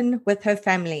Austin with her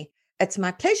family. It's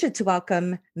my pleasure to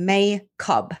welcome May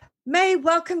Cobb. May,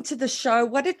 welcome to the show.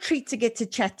 What a treat to get to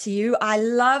chat to you. I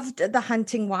loved The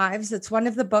Hunting Wives. It's one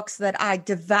of the books that I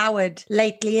devoured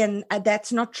lately, and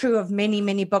that's not true of many,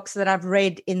 many books that I've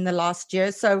read in the last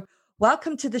year. So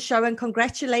welcome to the show and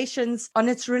congratulations on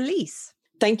its release.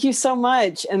 Thank you so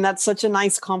much. And that's such a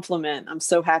nice compliment. I'm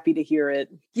so happy to hear it.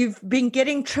 You've been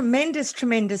getting tremendous,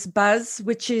 tremendous buzz,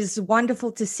 which is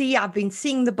wonderful to see. I've been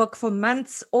seeing the book for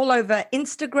months all over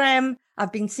Instagram.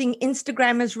 I've been seeing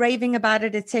Instagrammers raving about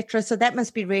it, etc. So that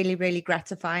must be really, really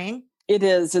gratifying. It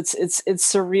is. It's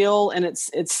surreal, and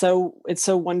it's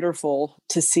so wonderful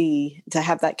to see. To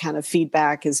have that kind of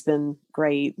feedback has been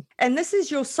great. And this is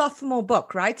your sophomore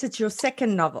book, right? It's your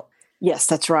second novel. Yes,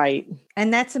 that's right.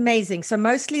 And that's amazing. So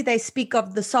mostly they speak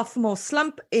of the sophomore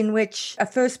slump, in which a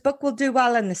first book will do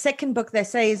well and the second book they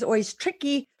say is always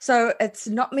tricky. So it's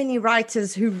not many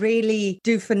writers who really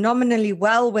do phenomenally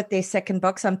well with their second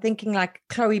books. I'm thinking like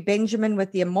Chloe Benjamin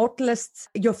with The Immortalists.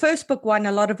 Your first book won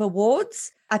a lot of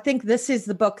awards. I think this is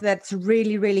the book that's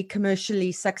really, really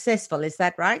commercially successful. Is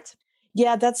that right?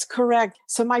 Yeah, that's correct.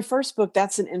 So my first book,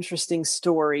 that's an interesting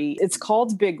story. It's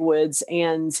called Big Woods,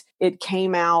 and it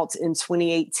came out in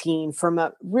 2018 from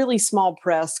a really small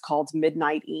press called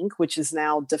Midnight Ink, which is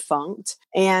now defunct.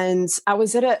 And I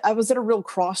was at a real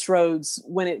crossroads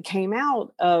when it came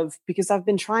out because I've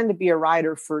been trying to be a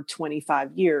writer for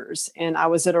 25 years. And I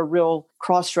was at a real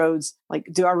crossroads. Like,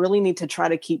 do I really need to try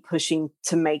to keep pushing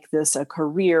to make this a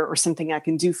career or something I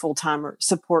can do full time or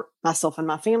support myself and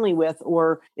my family with?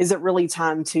 Or is it really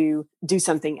time to do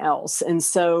something else? And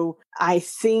so I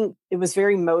think it was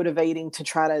very motivating to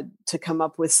try to come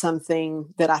up with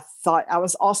something that I thought. I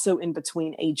was also in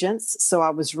between agents. So I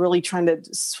was really trying to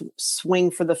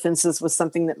swing for the fences with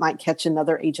something that might catch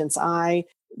another agent's eye,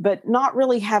 but not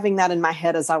really having that in my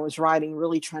head as I was writing,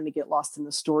 really trying to get lost in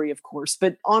the story, of course.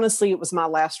 But honestly, it was my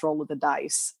last roll of the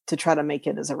dice to try to make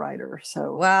it as a writer.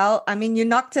 So, well, I mean, you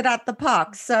knocked it out the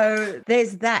park. So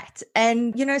there's that.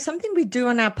 And, you know, something we do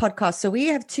on our podcast. So we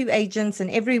have 2 agents, and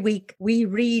every week we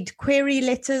read query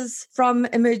letters from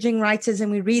emerging writers,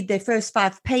 and we read their first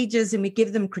 5 pages and we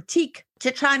give them critique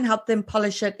to try and help them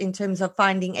polish it in terms of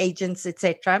finding agents,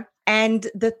 etc. And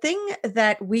the thing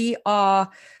that we are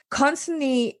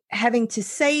constantly having to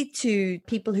say to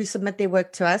people who submit their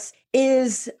work to us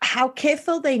is how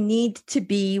careful they need to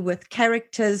be with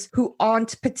characters who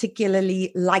aren't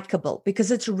particularly likable,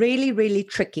 because it's really, really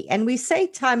tricky. And we say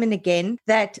time and again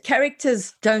that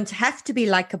characters don't have to be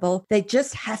likable. They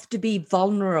just have to be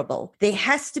vulnerable. There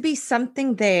has to be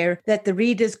something there that the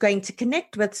reader's going to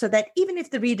connect with, so that even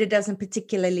if the reader doesn't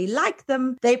particularly like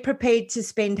them, they're prepared to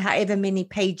spend however many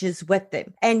pages with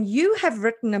them. And you have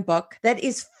written a book that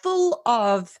is full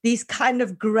of these kind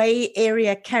of gray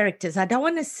area characters. I don't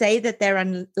want to say that they're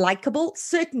unlikable.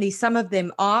 Certainly some of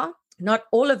them are. Not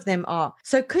all of them are.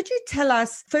 So could you tell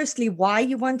us, firstly, why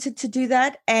you wanted to do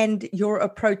that and your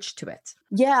approach to it?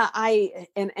 Yeah, I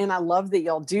love that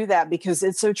y'all do that, because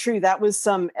it's so true. That was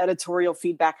some editorial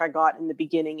feedback I got in the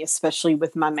beginning, especially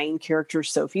with my main character,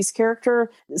 Sophie's character.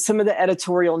 Some of the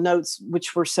editorial notes,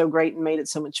 which were so great and made it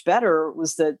so much better,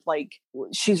 was that like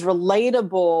she's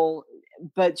relatable,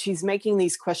 but she's making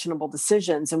these questionable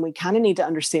decisions, and we kind of need to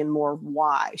understand more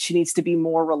why. She needs to be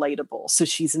more relatable, so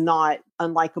she's not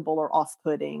unlikable or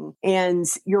off-putting. And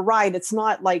you're right, it's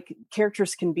not like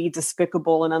characters can be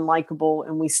despicable and unlikable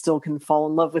and we still can fall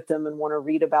in love with them and want to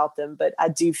read about them. But I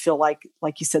do feel like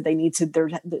you said, they need to,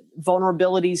 the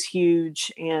vulnerability is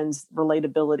huge, and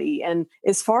relatability. And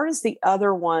as far as the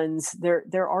other ones,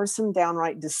 there are some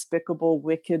downright despicable,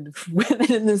 wicked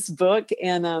women in this book,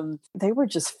 and they were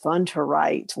just fun to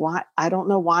write. Why? I don't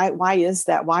know why. Why is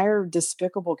that? Why are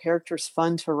despicable characters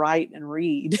fun to write and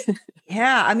read?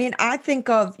 Yeah, I mean, I think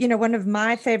of, one of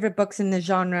my favorite books in the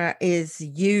genre is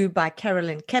You by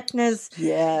Carolyn Kepnes.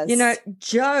 Yes.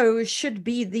 Joe should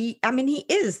be he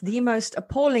is the most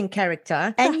appalling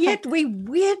character. And yet we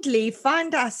weirdly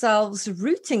find ourselves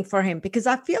rooting for him, because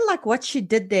I feel like what she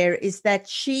did there is that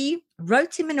she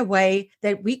wrote him in a way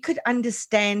that we could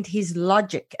understand his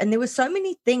logic. And there were so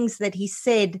many things that he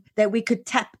said that we could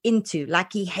tap into,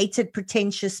 like he hated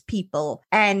pretentious people.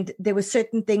 And there were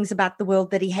certain things about the world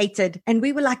that he hated. And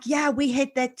we were like, yeah, we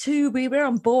hate that too. We were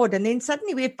on board. And then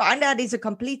suddenly we find out he's a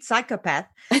complete psychopath.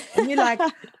 And you're like,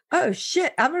 oh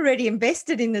shit, I'm already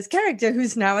invested in this character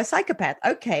who's now a psychopath.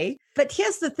 Okay. But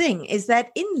here's the thing, is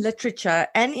that in literature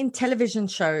and in television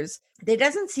shows, there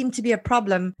doesn't seem to be a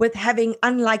problem with having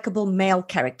unlikable male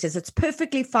characters. It's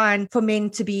perfectly fine for men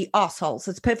to be assholes.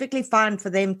 It's perfectly fine for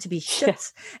them to be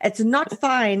shits. It's not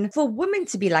fine for women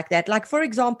to be like that. Like, for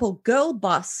example, Girl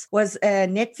Boss was a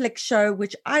Netflix show,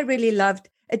 which I really loved.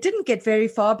 It didn't get very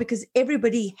far because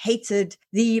everybody hated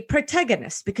the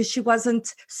protagonist because she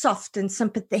wasn't soft and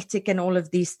sympathetic and all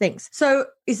of these things. So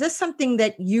is this something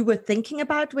that you were thinking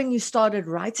about when you started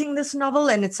writing this novel,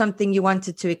 and it's something you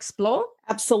wanted to explore?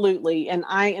 Absolutely. And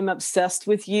I am obsessed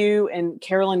with you. And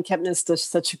Carolyn Kepnes does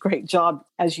such a great job,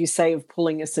 as you say, of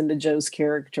pulling us into Joe's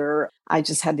character. I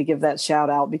just had to give that shout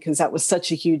out because that was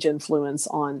such a huge influence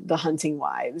on the Hunting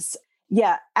Wives.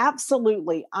 Yeah,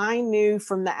 absolutely. I knew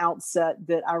from the outset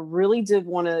that I really did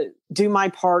want to do my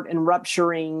part in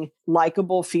rupturing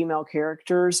likable female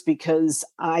characters, because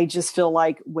I just feel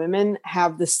like women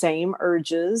have the same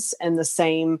urges and the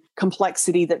same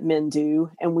complexity that men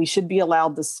do. And we should be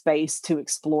allowed the space to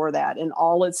explore that in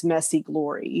all its messy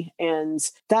glory. And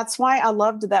that's why I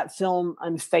loved that film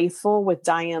Unfaithful with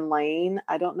Diane Lane.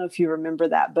 I don't know if you remember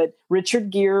that, but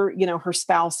Richard Gere, her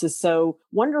spouse is so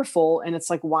wonderful. And it's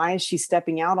like, why is she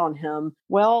stepping out on him?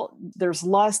 Well, there's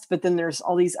lust, but then there's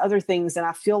all these other things. And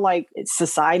I feel like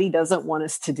society doesn't want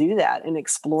us to do that and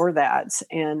explore that.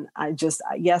 And I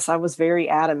was very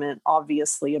adamant,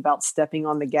 obviously, about stepping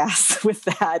on the gas with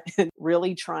that and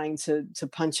really trying to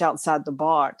punch outside the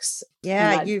box.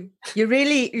 Yeah, you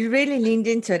really leaned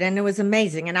into it, and it was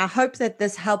amazing. And I hope that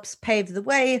this helps pave the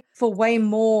way for way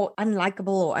more unlikable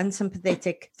or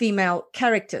unsympathetic female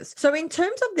characters. So in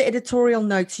terms of the editorial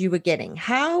notes you were getting,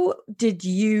 how did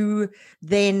you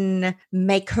then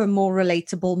make her more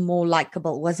relatable, more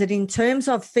likable? Was it in terms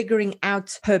of figuring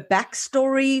out her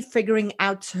backstory, figuring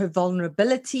out her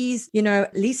vulnerabilities?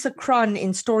 Lisa Cron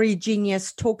in Story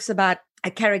Genius talks about a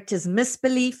character's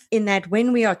misbelief in that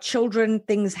when we are children,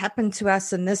 things happen to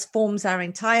us, and this forms our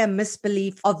entire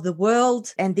misbelief of the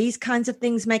world. And these kinds of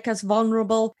things make us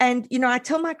vulnerable. And, I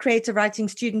tell my creative writing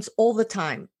students all the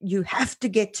time, you have to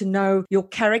get to know your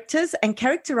characters, and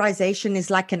characterization is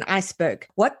like an iceberg.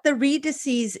 What the reader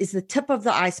sees is the tip of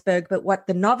the iceberg, but what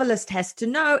the novelist has to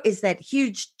know is that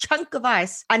huge chunk of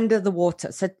ice under the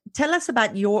water. So tell us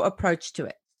about your approach to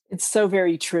it. It's so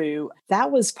very true.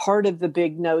 That was part of the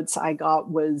big notes I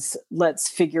got was, let's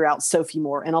figure out Sophie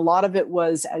more. And a lot of it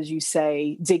was, as you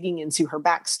say, digging into her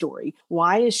backstory.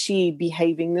 Why is she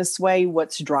behaving this way?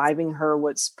 What's driving her?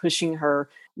 What's pushing her?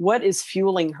 What is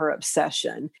fueling her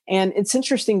obsession? And it's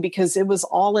interesting because it was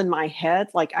all in my head.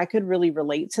 Like, I could really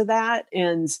relate to that.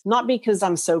 And not because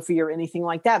I'm Sophie or anything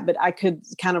like that, but I could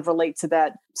kind of relate to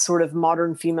that sort of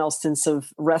modern female sense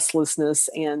of restlessness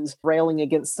and railing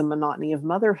against the monotony of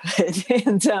motherhood.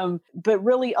 But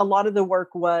really a lot of the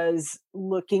work was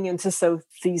looking into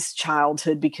Sophie's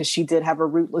childhood, because she did have a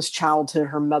rootless childhood.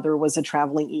 Her mother was a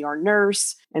traveling ER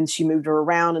nurse, and she moved her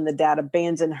around, and the dad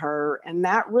abandoned her. And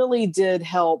that really did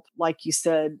help, like you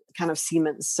said, kind of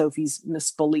cement Sophie's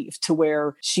misbelief, to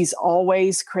where she's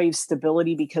always craved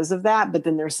stability because of that. But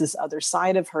then there's this other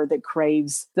side of her that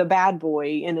craves the bad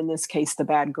boy, and in this case, the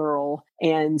bad girl.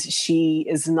 And she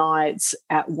is not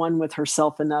at one with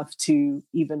herself enough to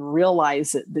even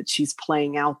realize that she's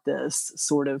playing out this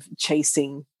sort of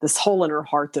chasing this hole in her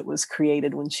heart that was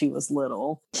created when she was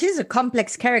little. She's a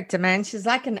complex character, man. She's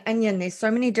like an onion. There's so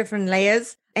many different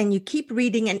layers, and you keep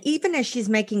reading. And even as she's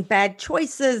making bad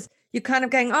choices, you're kind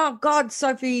of going, oh God,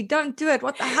 Sophie, don't do it.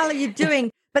 What the hell are you doing?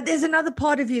 But there's another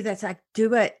part of you that's like,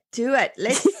 do it.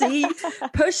 Let's see,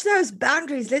 push those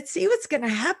boundaries. Let's see what's going to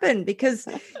happen. Because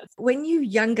when you're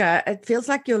younger, it feels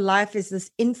like your life is this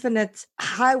infinite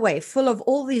highway full of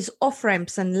all these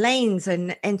off-ramps and lanes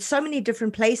and so many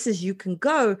different places you can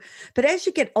go. But as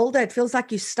you get older, it feels like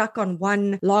you're stuck on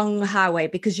one long highway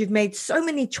because you've made so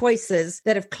many choices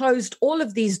that have closed all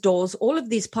of these doors, all of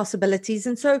these possibilities.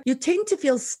 And so you tend to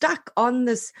feel stuck on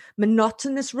this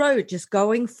monotonous road, just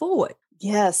going forward.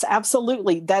 Yes,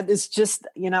 absolutely. That is just,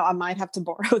 I might have to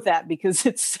borrow that because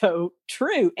it's so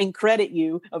true, and credit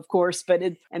you, of course.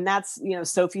 And that's,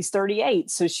 Sophie's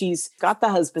 38. So she's got the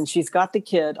husband, she's got the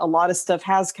kid. A lot of stuff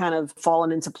has kind of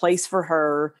fallen into place for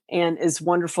her. And as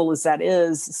wonderful as that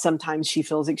is, sometimes she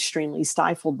feels extremely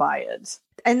stifled by it.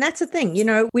 And that's the thing,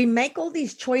 we make all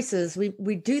these choices.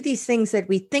 We do these things that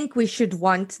we think we should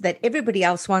want, that everybody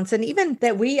else wants, and even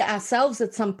that we ourselves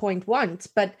at some point want.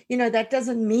 But, that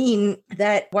doesn't mean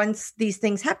that once these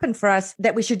things happen for us,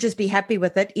 that we should just be happy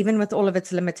with it, even with all of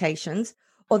its limitations,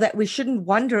 or that we shouldn't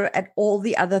wonder at all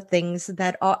the other things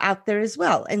that are out there as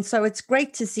well. And so it's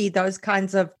great to see those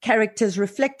kinds of characters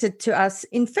reflected to us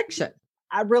in fiction.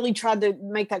 I really tried to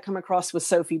make that come across with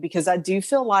Sophie, because I do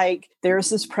feel like there's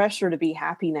this pressure to be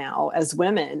happy now as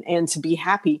women and to be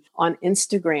happy on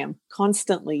Instagram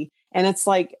constantly. And it's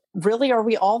like, really, are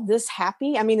we all this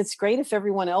happy? I mean, it's great if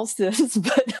everyone else is,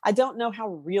 but I don't know how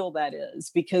real that is,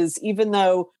 because even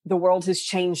though the world has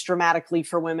changed dramatically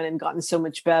for women and gotten so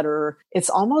much better, it's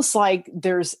almost like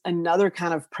there's another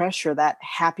kind of pressure, that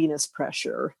happiness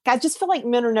pressure. I just feel like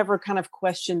men are never kind of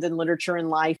questioned in literature and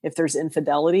life if there's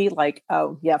infidelity, like,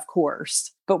 oh yeah, of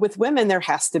course. But with women, there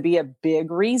has to be a big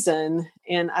reason.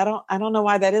 And I don't know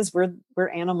why that is. We're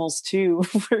animals too.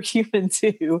 We're human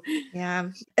too.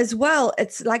 Yeah. As well,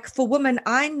 it's like for women,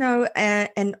 I know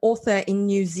an author in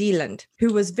New Zealand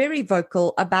who was very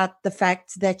vocal about the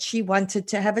fact that she wanted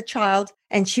to have a child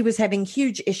and she was having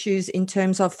huge issues in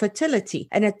terms of fertility.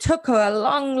 And it took her a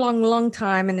long, long, long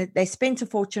time. And they spent a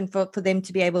fortune for them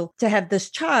to be able to have this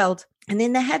child. And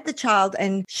then they had the child,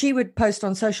 and she would post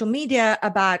on social media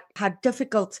about how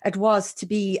difficult it was to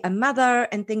be a mother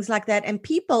and things like that. And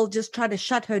people just tried to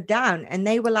shut her down. And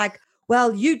they were like,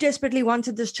 well, you desperately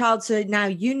wanted this child, so now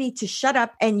you need to shut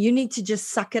up and you need to just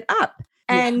suck it up.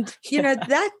 And,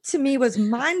 that to me was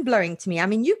mind blowing to me. I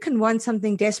mean, you can want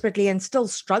something desperately and still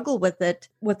struggle with it,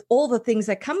 with all the things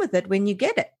that come with it when you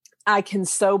get it. I can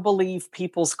so believe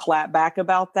people's clapback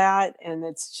about that. And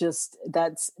it's just,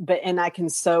 and I can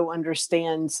so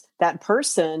understand that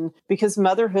person, because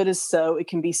motherhood it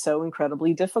can be so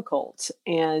incredibly difficult.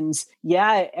 And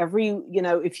yeah,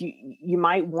 if you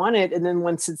might want it. And then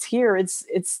once it's here,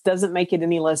 it's doesn't make it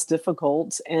any less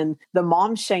difficult. And the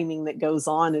mom shaming that goes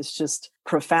on is just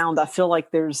profound. I feel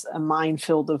like there's a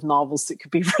minefield of novels that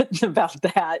could be written about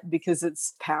that, because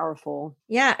it's powerful.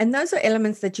 Yeah. And those are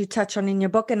elements that you touch on in your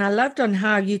book. And I loved on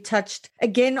how you touched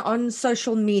again on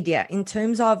social media in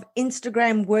terms of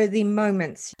Instagram worthy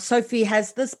moments. Sophie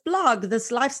has this blog,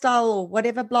 this lifestyle or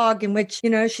whatever blog, in which,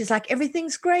 she's like,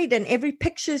 everything's great. And every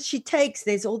picture she takes,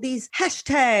 there's all these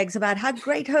hashtags about how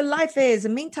great her life is.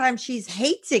 And meantime, she's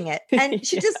hating it. And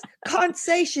she just can't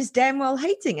say she's damn well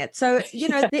hating it. So,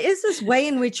 there is this way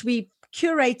in which we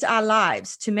curate our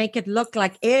lives to make it look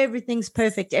like everything's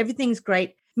perfect, everything's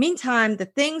great. Meantime, the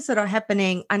things that are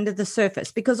happening under the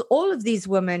surface, because all of these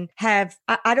women have,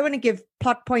 I don't want to give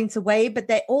plot points away, but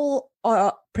they all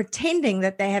are pretending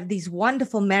that they have these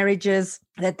wonderful marriages,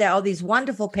 that they are these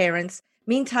wonderful parents.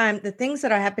 Meantime, the things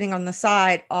that are happening on the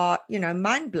side are,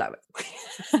 mind blowing.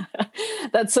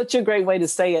 That's such a great way to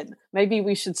say it. Maybe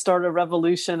we should start a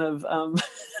revolution of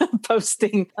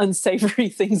posting unsavory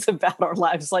things about our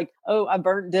lives, like, oh, I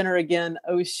burnt dinner again.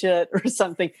 Oh, shit, or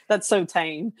something. That's so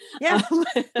tame. Yeah.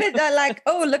 They're like,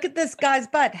 oh, look at this guy's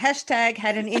butt. Hashtag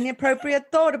had an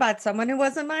inappropriate thought about someone who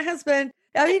wasn't my husband.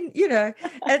 I mean,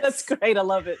 that's great. I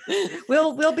love it.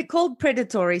 We'll be called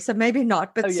predatory, so maybe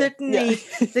not, but certainly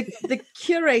the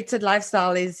curated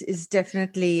lifestyle is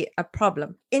definitely a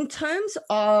problem. In terms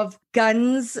of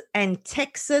guns and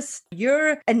Texas,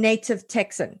 you're a native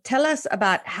Texan. Tell us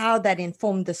about how that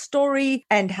informed the story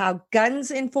and how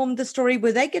guns informed the story.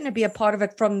 Were they going to be a part of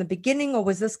it from the beginning, or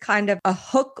was this kind of a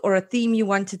hook or a theme you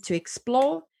wanted to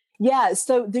explore? Yeah.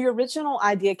 So the original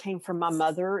idea came from my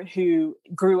mother, who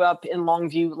grew up in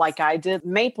Longview like I did.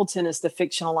 Mapleton is the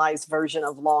fictionalized version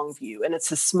of Longview, and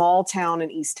it's a small town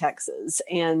in East Texas.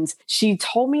 And she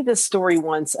told me this story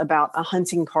once about a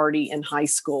hunting party in high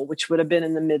school, which would have been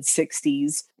in the mid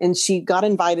 60s. And she got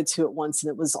invited to it once, and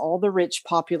it was all the rich,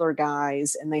 popular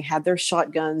guys, and they had their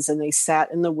shotguns, and they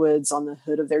sat in the woods on the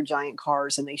hood of their giant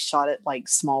cars, and they shot at like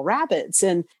small rabbits.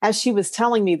 And as she was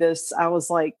telling me this, I was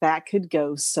like, that could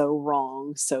go so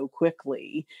wrong so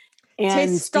quickly.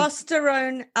 And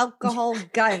testosterone, alcohol,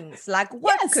 guns. Like,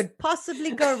 what could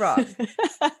possibly go wrong?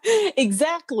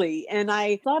 Exactly. And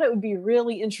I thought it would be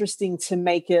really interesting to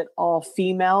make it all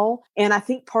female. And I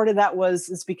think part of that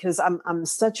is because I'm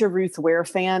such a Ruth Ware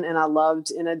fan, and I loved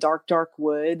In a Dark, Dark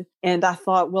Wood. And I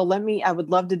thought, well, I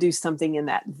would love to do something in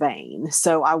that vein.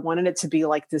 So I wanted it to be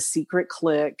like this secret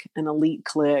clique, an elite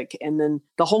clique, and then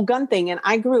the whole gun thing. And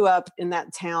I grew up in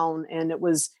that town, and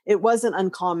it wasn't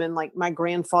uncommon. Like, my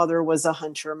grandfather was a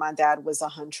hunter. My dad was a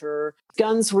hunter.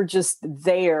 Guns were just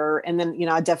there. And then,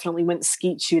 I definitely went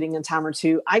skeet shooting a time or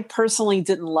two. I personally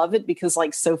didn't love it because,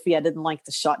 like Sophie, I didn't like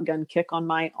the shotgun kick on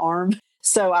my arm.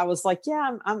 So I was like,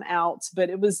 yeah, I'm out. But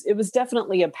it was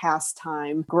definitely a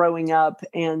pastime growing up.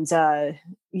 And and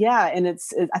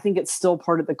I think it's still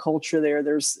part of the culture there.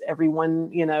 There's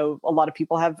everyone, a lot of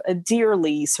people have a deer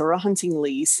lease or a hunting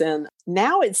lease. And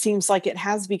now it seems like it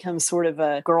has become sort of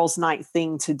a girls' night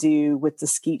thing to do with the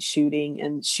skeet shooting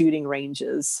and shooting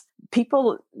ranges.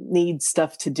 people need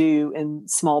stuff to do in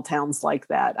small towns like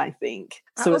that, I think.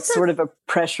 So it's also sort of a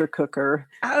pressure cooker.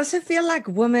 I also feel like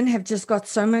women have just got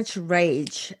so much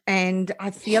rage, and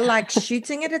I feel like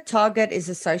shooting at a target is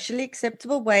a socially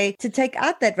acceptable way to take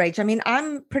out that rage. I mean,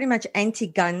 I'm pretty much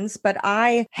anti-guns, but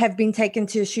I have been taken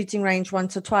to a shooting range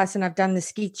once or twice, and I've done the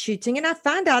skeet shooting, and I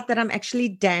found out that I'm actually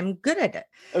damn good at it.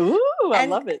 Ooh, I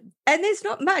love it. And there's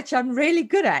not much I'm really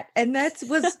good at. And that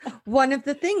was one of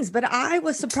the things. But I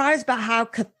was surprised by how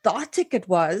cathartic it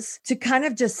was to kind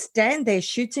of just stand there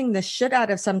shooting the shit out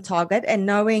of some target and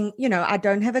knowing, I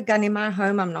don't have a gun in my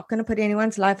home. I'm not going to put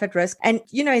anyone's life at risk. And,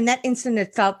 in that instant,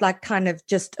 it felt like kind of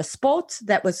just a sport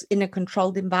that was in a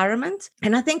controlled environment.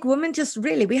 And I think women just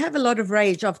really, we have a lot of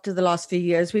rage after the last few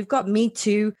years. We've got Me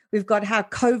Too. We've got how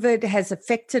COVID has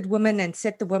affected women and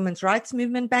set the women's rights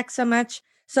movement back so much.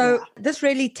 So this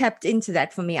really tapped into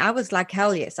that for me. I was like,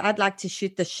 hell yes, I'd like to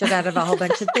shoot the shit out of a whole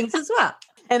bunch of things as well.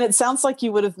 And it sounds like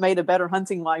you would have made a better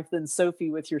hunting wife than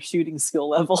Sophie with your shooting skill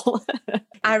level.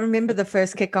 I remember the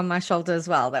first kick on my shoulder as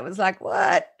well. That was like,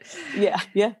 what?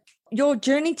 Yeah. Your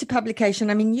journey to publication,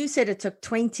 I mean, you said it took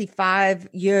 25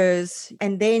 years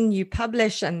and then you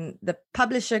publish and the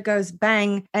publisher goes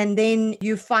bang. And then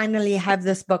you finally have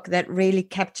this book that really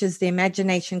captures the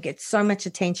imagination, gets so much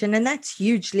attention. And that's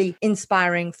hugely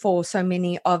inspiring for so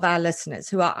many of our listeners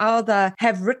who are either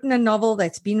have written a novel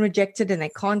that's been rejected and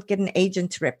they can't get an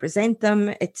agent to represent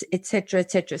them, et cetera,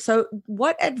 et cetera. So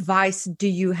what advice do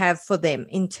you have for them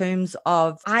in terms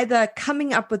of either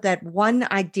coming up with that one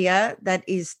idea that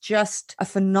is just a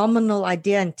phenomenal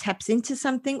idea and taps into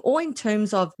something, or in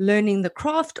terms of learning the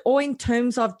craft, or in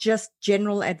terms of just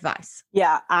general advice?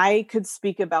 Yeah, I could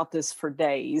speak about this for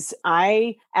days.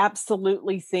 I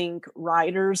absolutely think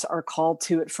writers are called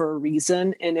to it for a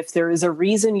reason. And if there is a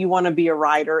reason you want to be a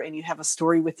writer and you have a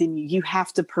story within you, you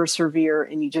have to persevere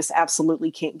and you just absolutely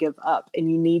can't give up.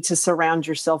 And you need to surround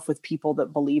yourself with people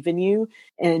that believe in you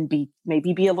and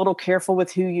maybe be a little careful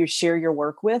with who you share your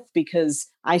work with, because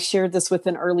I shared this with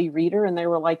an early reader and they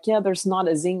were like, yeah, there's not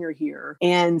a zinger here.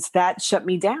 And that shut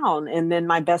me down. And then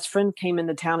my best friend came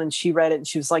into town and she read it and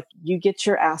she was like, you get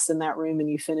your ass in that room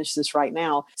and you finish this right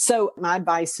now. So my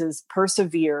advice is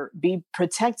persevere, be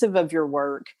protective of your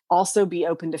work, also be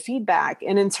open to feedback.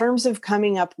 And in terms of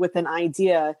coming up with an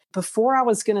idea, before I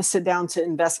was going to sit down to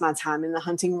invest my time in The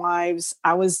Hunting Wives,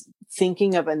 I was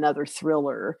thinking of another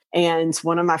thriller. And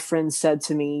one of my friends said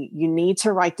to me, you need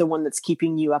to write the one that's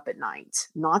keeping you up at night,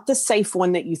 not the safe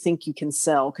one that you think you can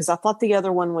sell. Because I thought the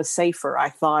other one was safer. I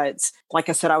thought, like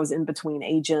I said, I was in between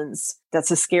agents.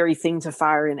 That's a scary thing to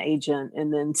fire an agent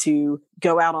and then to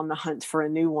go out on the hunt for a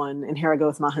new one. And here I go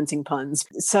with my hunting puns.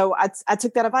 So I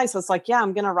took that advice. I was like, yeah,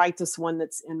 I'm going to write this one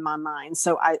that's in my mind.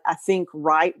 So I think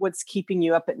write what's keeping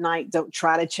you up at night. Don't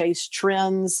try to chase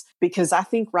trends, because I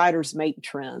think writers make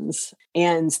trends.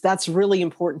 And that's really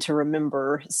important to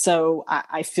remember. So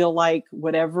I feel like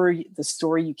whatever the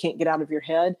story you can't get out of your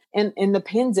head. And the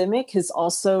pandemic has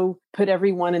also put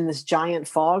everyone in this giant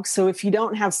fog. So if you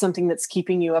don't have something that's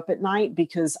keeping you up at night,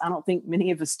 because I don't think many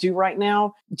of us do right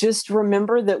now, just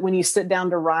remember that when you sit down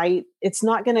to write, it's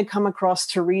not going to come across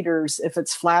to readers if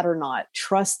it's flat or not.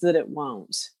 Trust that it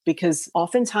won't, because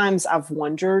oftentimes I've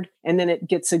wondered and then it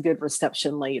gets a good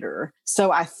reception later.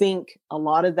 So I think a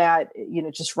lot of that,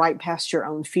 just write past your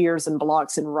own fears and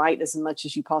blocks and write as much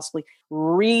as you possibly,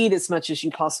 read as much as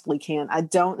you possibly can. I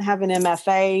don't have an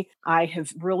MFA. I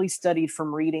have really studied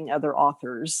from reading other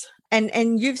authors.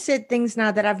 And you've said things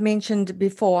now that I've mentioned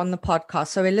before on the podcast.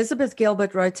 So Elizabeth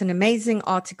Gilbert wrote an amazing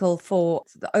article for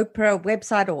the Oprah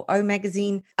website or O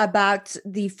Magazine about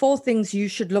the 4 things you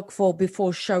should look for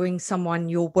before showing someone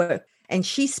your work. And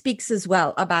she speaks as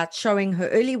well about showing her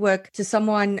early work to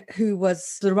someone who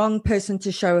was the wrong person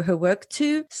to show her work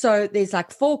to. So there's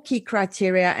like 4 key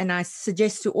criteria. And I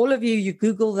suggest to all of you, you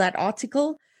Google that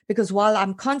article. Because while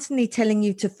I'm constantly telling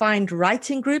you to find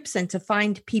writing groups and to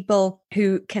find people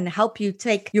who can help you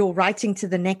take your writing to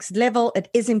the next level, it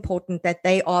is important that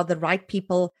they are the right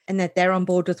people and that they're on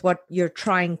board with what you're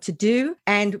trying to do.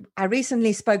 And I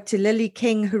recently spoke to Lily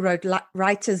King, who wrote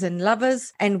Writers and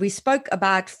Lovers, and we spoke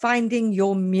about finding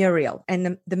your Muriel.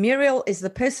 And the Muriel is the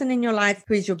person in your life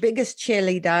who is your biggest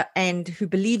cheerleader and who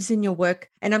believes in your work.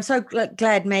 And I'm so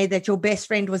glad, May, that your best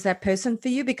friend was that person for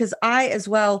you, because I as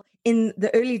well, in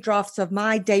the early drafts of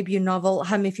my debut novel,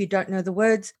 Hum If You Don't Know the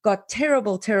Words, got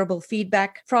terrible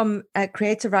feedback from a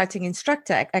creative writing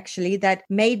instructor, actually, that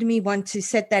made me want to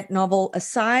set that novel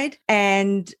aside.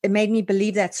 And it made me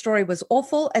believe that story was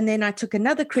awful. And then I took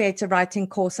another creative writing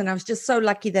course, and I was just so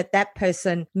lucky that that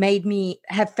person made me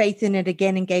have faith in it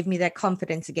again and gave me that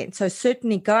confidence again. So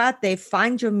certainly go out there,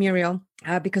 find your Muriel.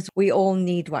 because we all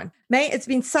need one. May, it's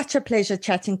been such a pleasure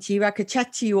chatting to you. I could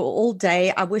chat to you all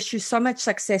day. I wish you so much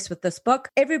success with this book.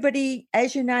 Everybody,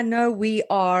 as you now know, we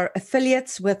are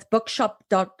affiliates with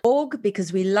bookshop.org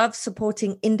because we love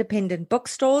supporting independent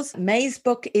bookstores. May's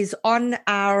book is on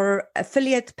our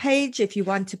affiliate page. If you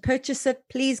want to purchase it,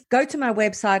 please go to my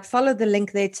website, follow the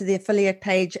link there to the affiliate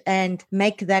page, and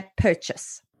make that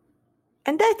purchase.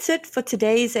 And that's it for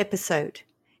today's episode.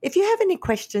 If you have any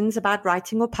questions about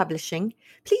writing or publishing,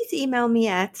 please email me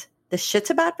at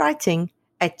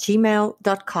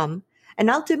theshitaboutwriting@gmail.com, and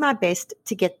I'll do my best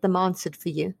to get them answered for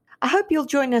you. I hope you'll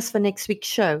join us for next week's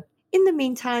show. In the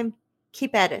meantime,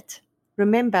 keep at it.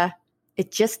 Remember,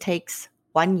 it just takes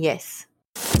one yes.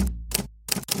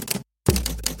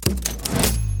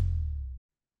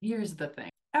 Here's the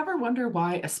thing. Ever wonder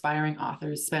why aspiring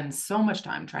authors spend so much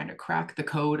time trying to crack the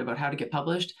code about how to get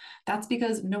published? That's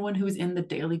because no one who's in the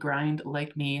daily grind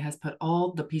like me has put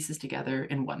all the pieces together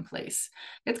in one place.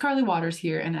 It's Carly Waters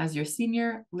here, and as your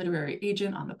senior literary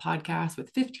agent on the podcast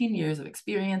with 15 years of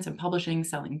experience in publishing,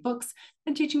 selling books,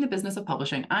 and teaching the business of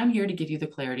publishing, I'm here to give you the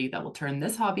clarity that will turn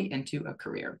this hobby into a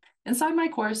career. Inside my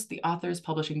course, The Author's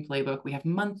Publishing Playbook, we have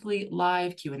monthly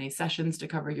live Q&A sessions to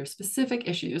cover your specific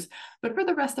issues, but for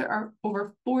the rest, there are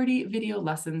over 40 video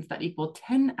lessons that equal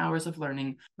 10 hours of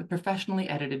learning with professionally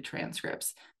edited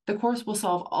transcripts. The course will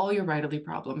solve all your writerly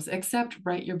problems, except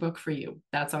write your book for you.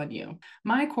 That's on you.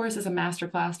 My course is a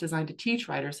masterclass designed to teach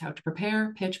writers how to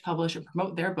prepare, pitch, publish, and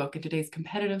promote their book in today's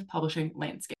competitive publishing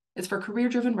landscape. It's for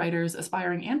career-driven writers,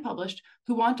 aspiring and published,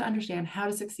 who want to understand how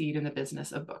to succeed in the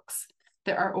business of books.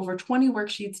 There are over 20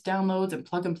 worksheets, downloads, and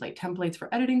plug-and-play templates for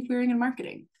editing, querying, and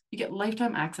marketing. You get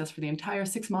lifetime access for the entire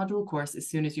 6-module course as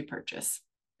soon as you purchase.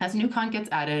 As new content gets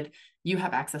added, you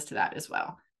have access to that as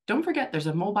well. Don't forget, there's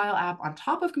a mobile app on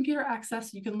top of computer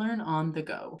access you can learn on the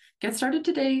go. Get started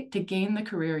today to gain the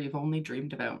career you've only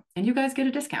dreamed about. And you guys get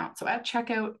a discount. So at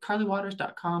checkout,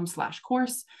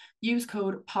 carlywaters.com/course, use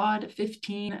code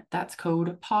POD15, that's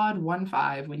code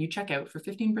POD15 when you check out for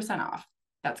 15% off.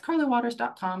 That's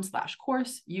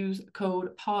carlywaters.com/course. Use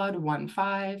code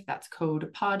POD15, that's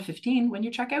code POD15 when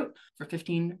you check out for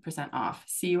 15% off.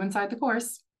 See you inside the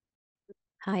course.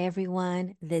 Hi,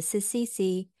 everyone. This is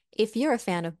Cece. If you're a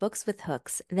fan of books with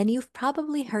hooks, then you've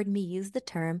probably heard me use the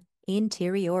term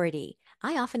interiority.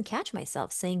 I often catch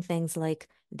myself saying things like,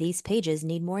 these pages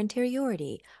need more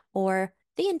interiority, or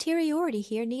the interiority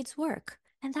here needs work.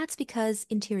 And that's because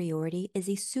interiority is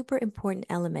a super important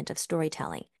element of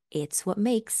storytelling. It's what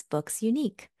makes books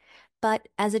unique. But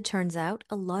as it turns out,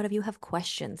 a lot of you have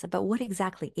questions about what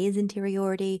exactly is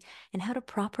interiority and how to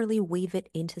properly weave it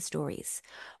into stories,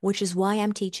 which is why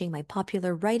I'm teaching my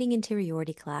popular Writing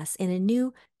Interiority class in a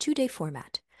new 2-day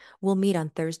format. We'll meet on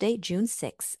Thursday, June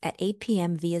 6th at 8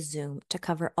 p.m. via Zoom to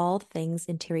cover all things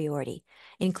interiority,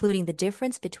 including the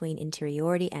difference between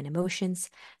interiority and emotions,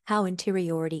 how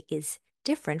interiority is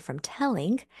different from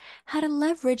telling, how to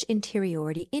leverage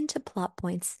interiority into plot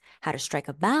points, how to strike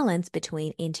a balance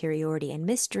between interiority and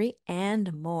mystery,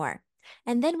 and more.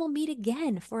 And then we'll meet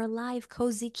again for a live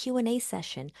cozy Q&A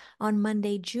session on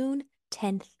Monday, June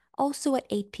 10th, also at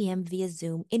 8 p.m. via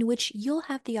Zoom, in which you'll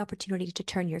have the opportunity to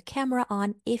turn your camera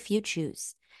on if you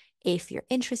choose. If you're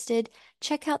interested,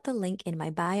 check out the link in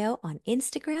my bio on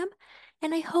Instagram,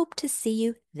 and I hope to see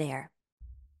you there.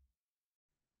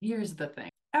 Here's the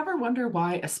thing. Ever wonder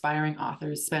why aspiring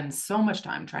authors spend so much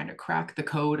time trying to crack the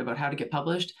code about how to get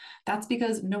published? That's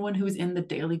because no one who's in the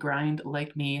daily grind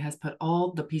like me has put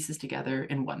all the pieces together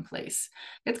in one place.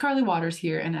 It's Carly Waters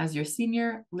here, and as your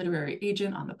senior literary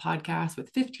agent on the podcast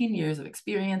with 15 years of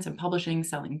experience in publishing,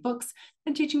 selling books,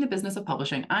 and teaching the business of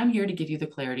publishing, I'm here to give you the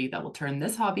clarity that will turn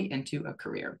this hobby into a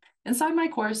career. Inside my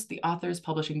course, The Author's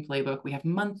Publishing Playbook, we have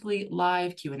monthly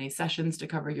live Q&A sessions to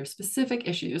cover your specific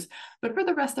issues, but for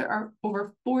the rest, there are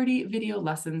over 40 video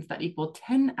lessons that equal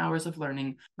 10 hours of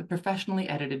learning with professionally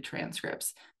edited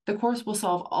transcripts. The course will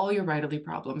solve all your writerly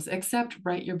problems, except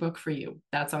write your book for you.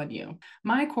 That's on you.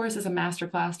 My course is a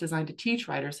masterclass designed to teach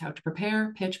writers how to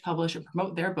prepare, pitch, publish, and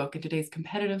promote their book in today's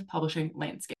competitive publishing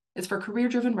landscape. It's for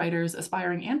career-driven writers,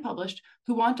 aspiring and published,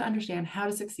 who want to understand how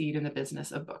to succeed in the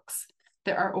business of books.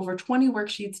 There are over 20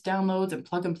 worksheets, downloads, and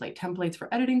plug-and-play templates for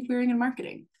editing, querying, and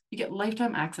marketing. You get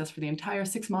lifetime access for the entire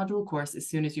 6-module course as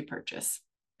soon as you purchase.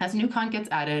 As new content gets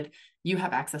added, you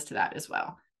have access to that as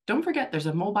well. Don't forget, there's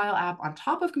a mobile app on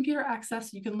top of computer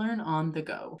access you can learn on the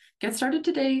go. Get started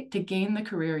today to gain the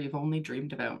career you've only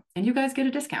dreamed about. And you guys get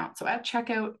a discount. So at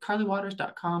checkout,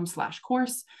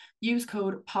 carlywaters.com/course, use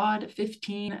code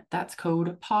POD15, that's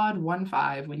code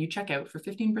POD15 when you check out for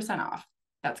 15% off.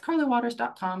 That's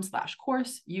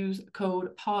carlywaters.com/course. Use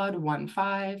code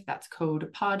POD15. That's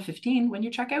code POD15 when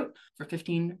you check out for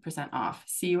 15% off.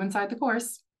 See you inside the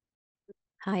course.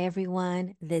 Hi,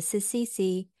 everyone. This is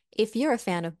Cece. If you're a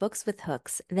fan of books with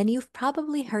hooks, then you've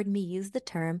probably heard me use the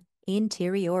term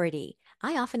interiority.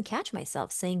 I often catch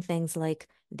myself saying things like,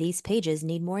 these pages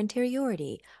need more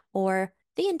interiority, or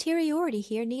the interiority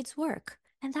here needs work.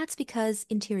 And that's because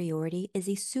interiority is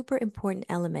a super important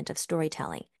element of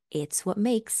storytelling. It's what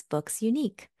makes books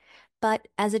unique. But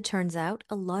as it turns out,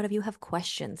 a lot of you have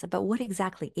questions about what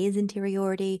exactly is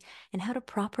interiority and how to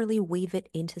properly weave it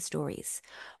into stories,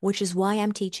 which is why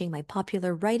I'm teaching my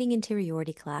popular writing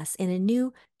interiority class in a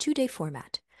new 2-day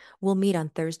format. We'll meet on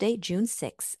Thursday, June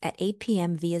 6th at 8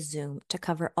 p.m. via Zoom to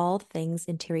cover all things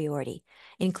interiority,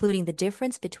 including the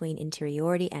difference between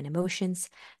interiority and emotions,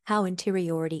 how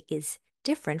interiority is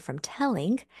different from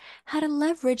telling, how to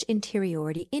leverage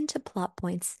interiority into plot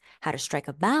points, how to strike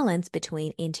a balance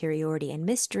between interiority and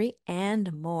mystery,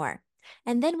 and more.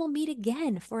 And then we'll meet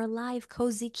again for a live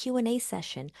cozy Q&A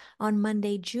session on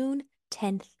Monday, June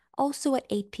 10th, also at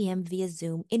 8 p.m. via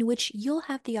Zoom, in which you'll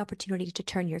have the opportunity to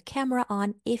turn your camera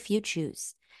on if you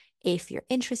choose. If you're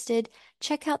interested,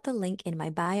 check out the link in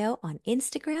my bio on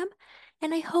Instagram,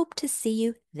 and I hope to see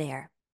you there.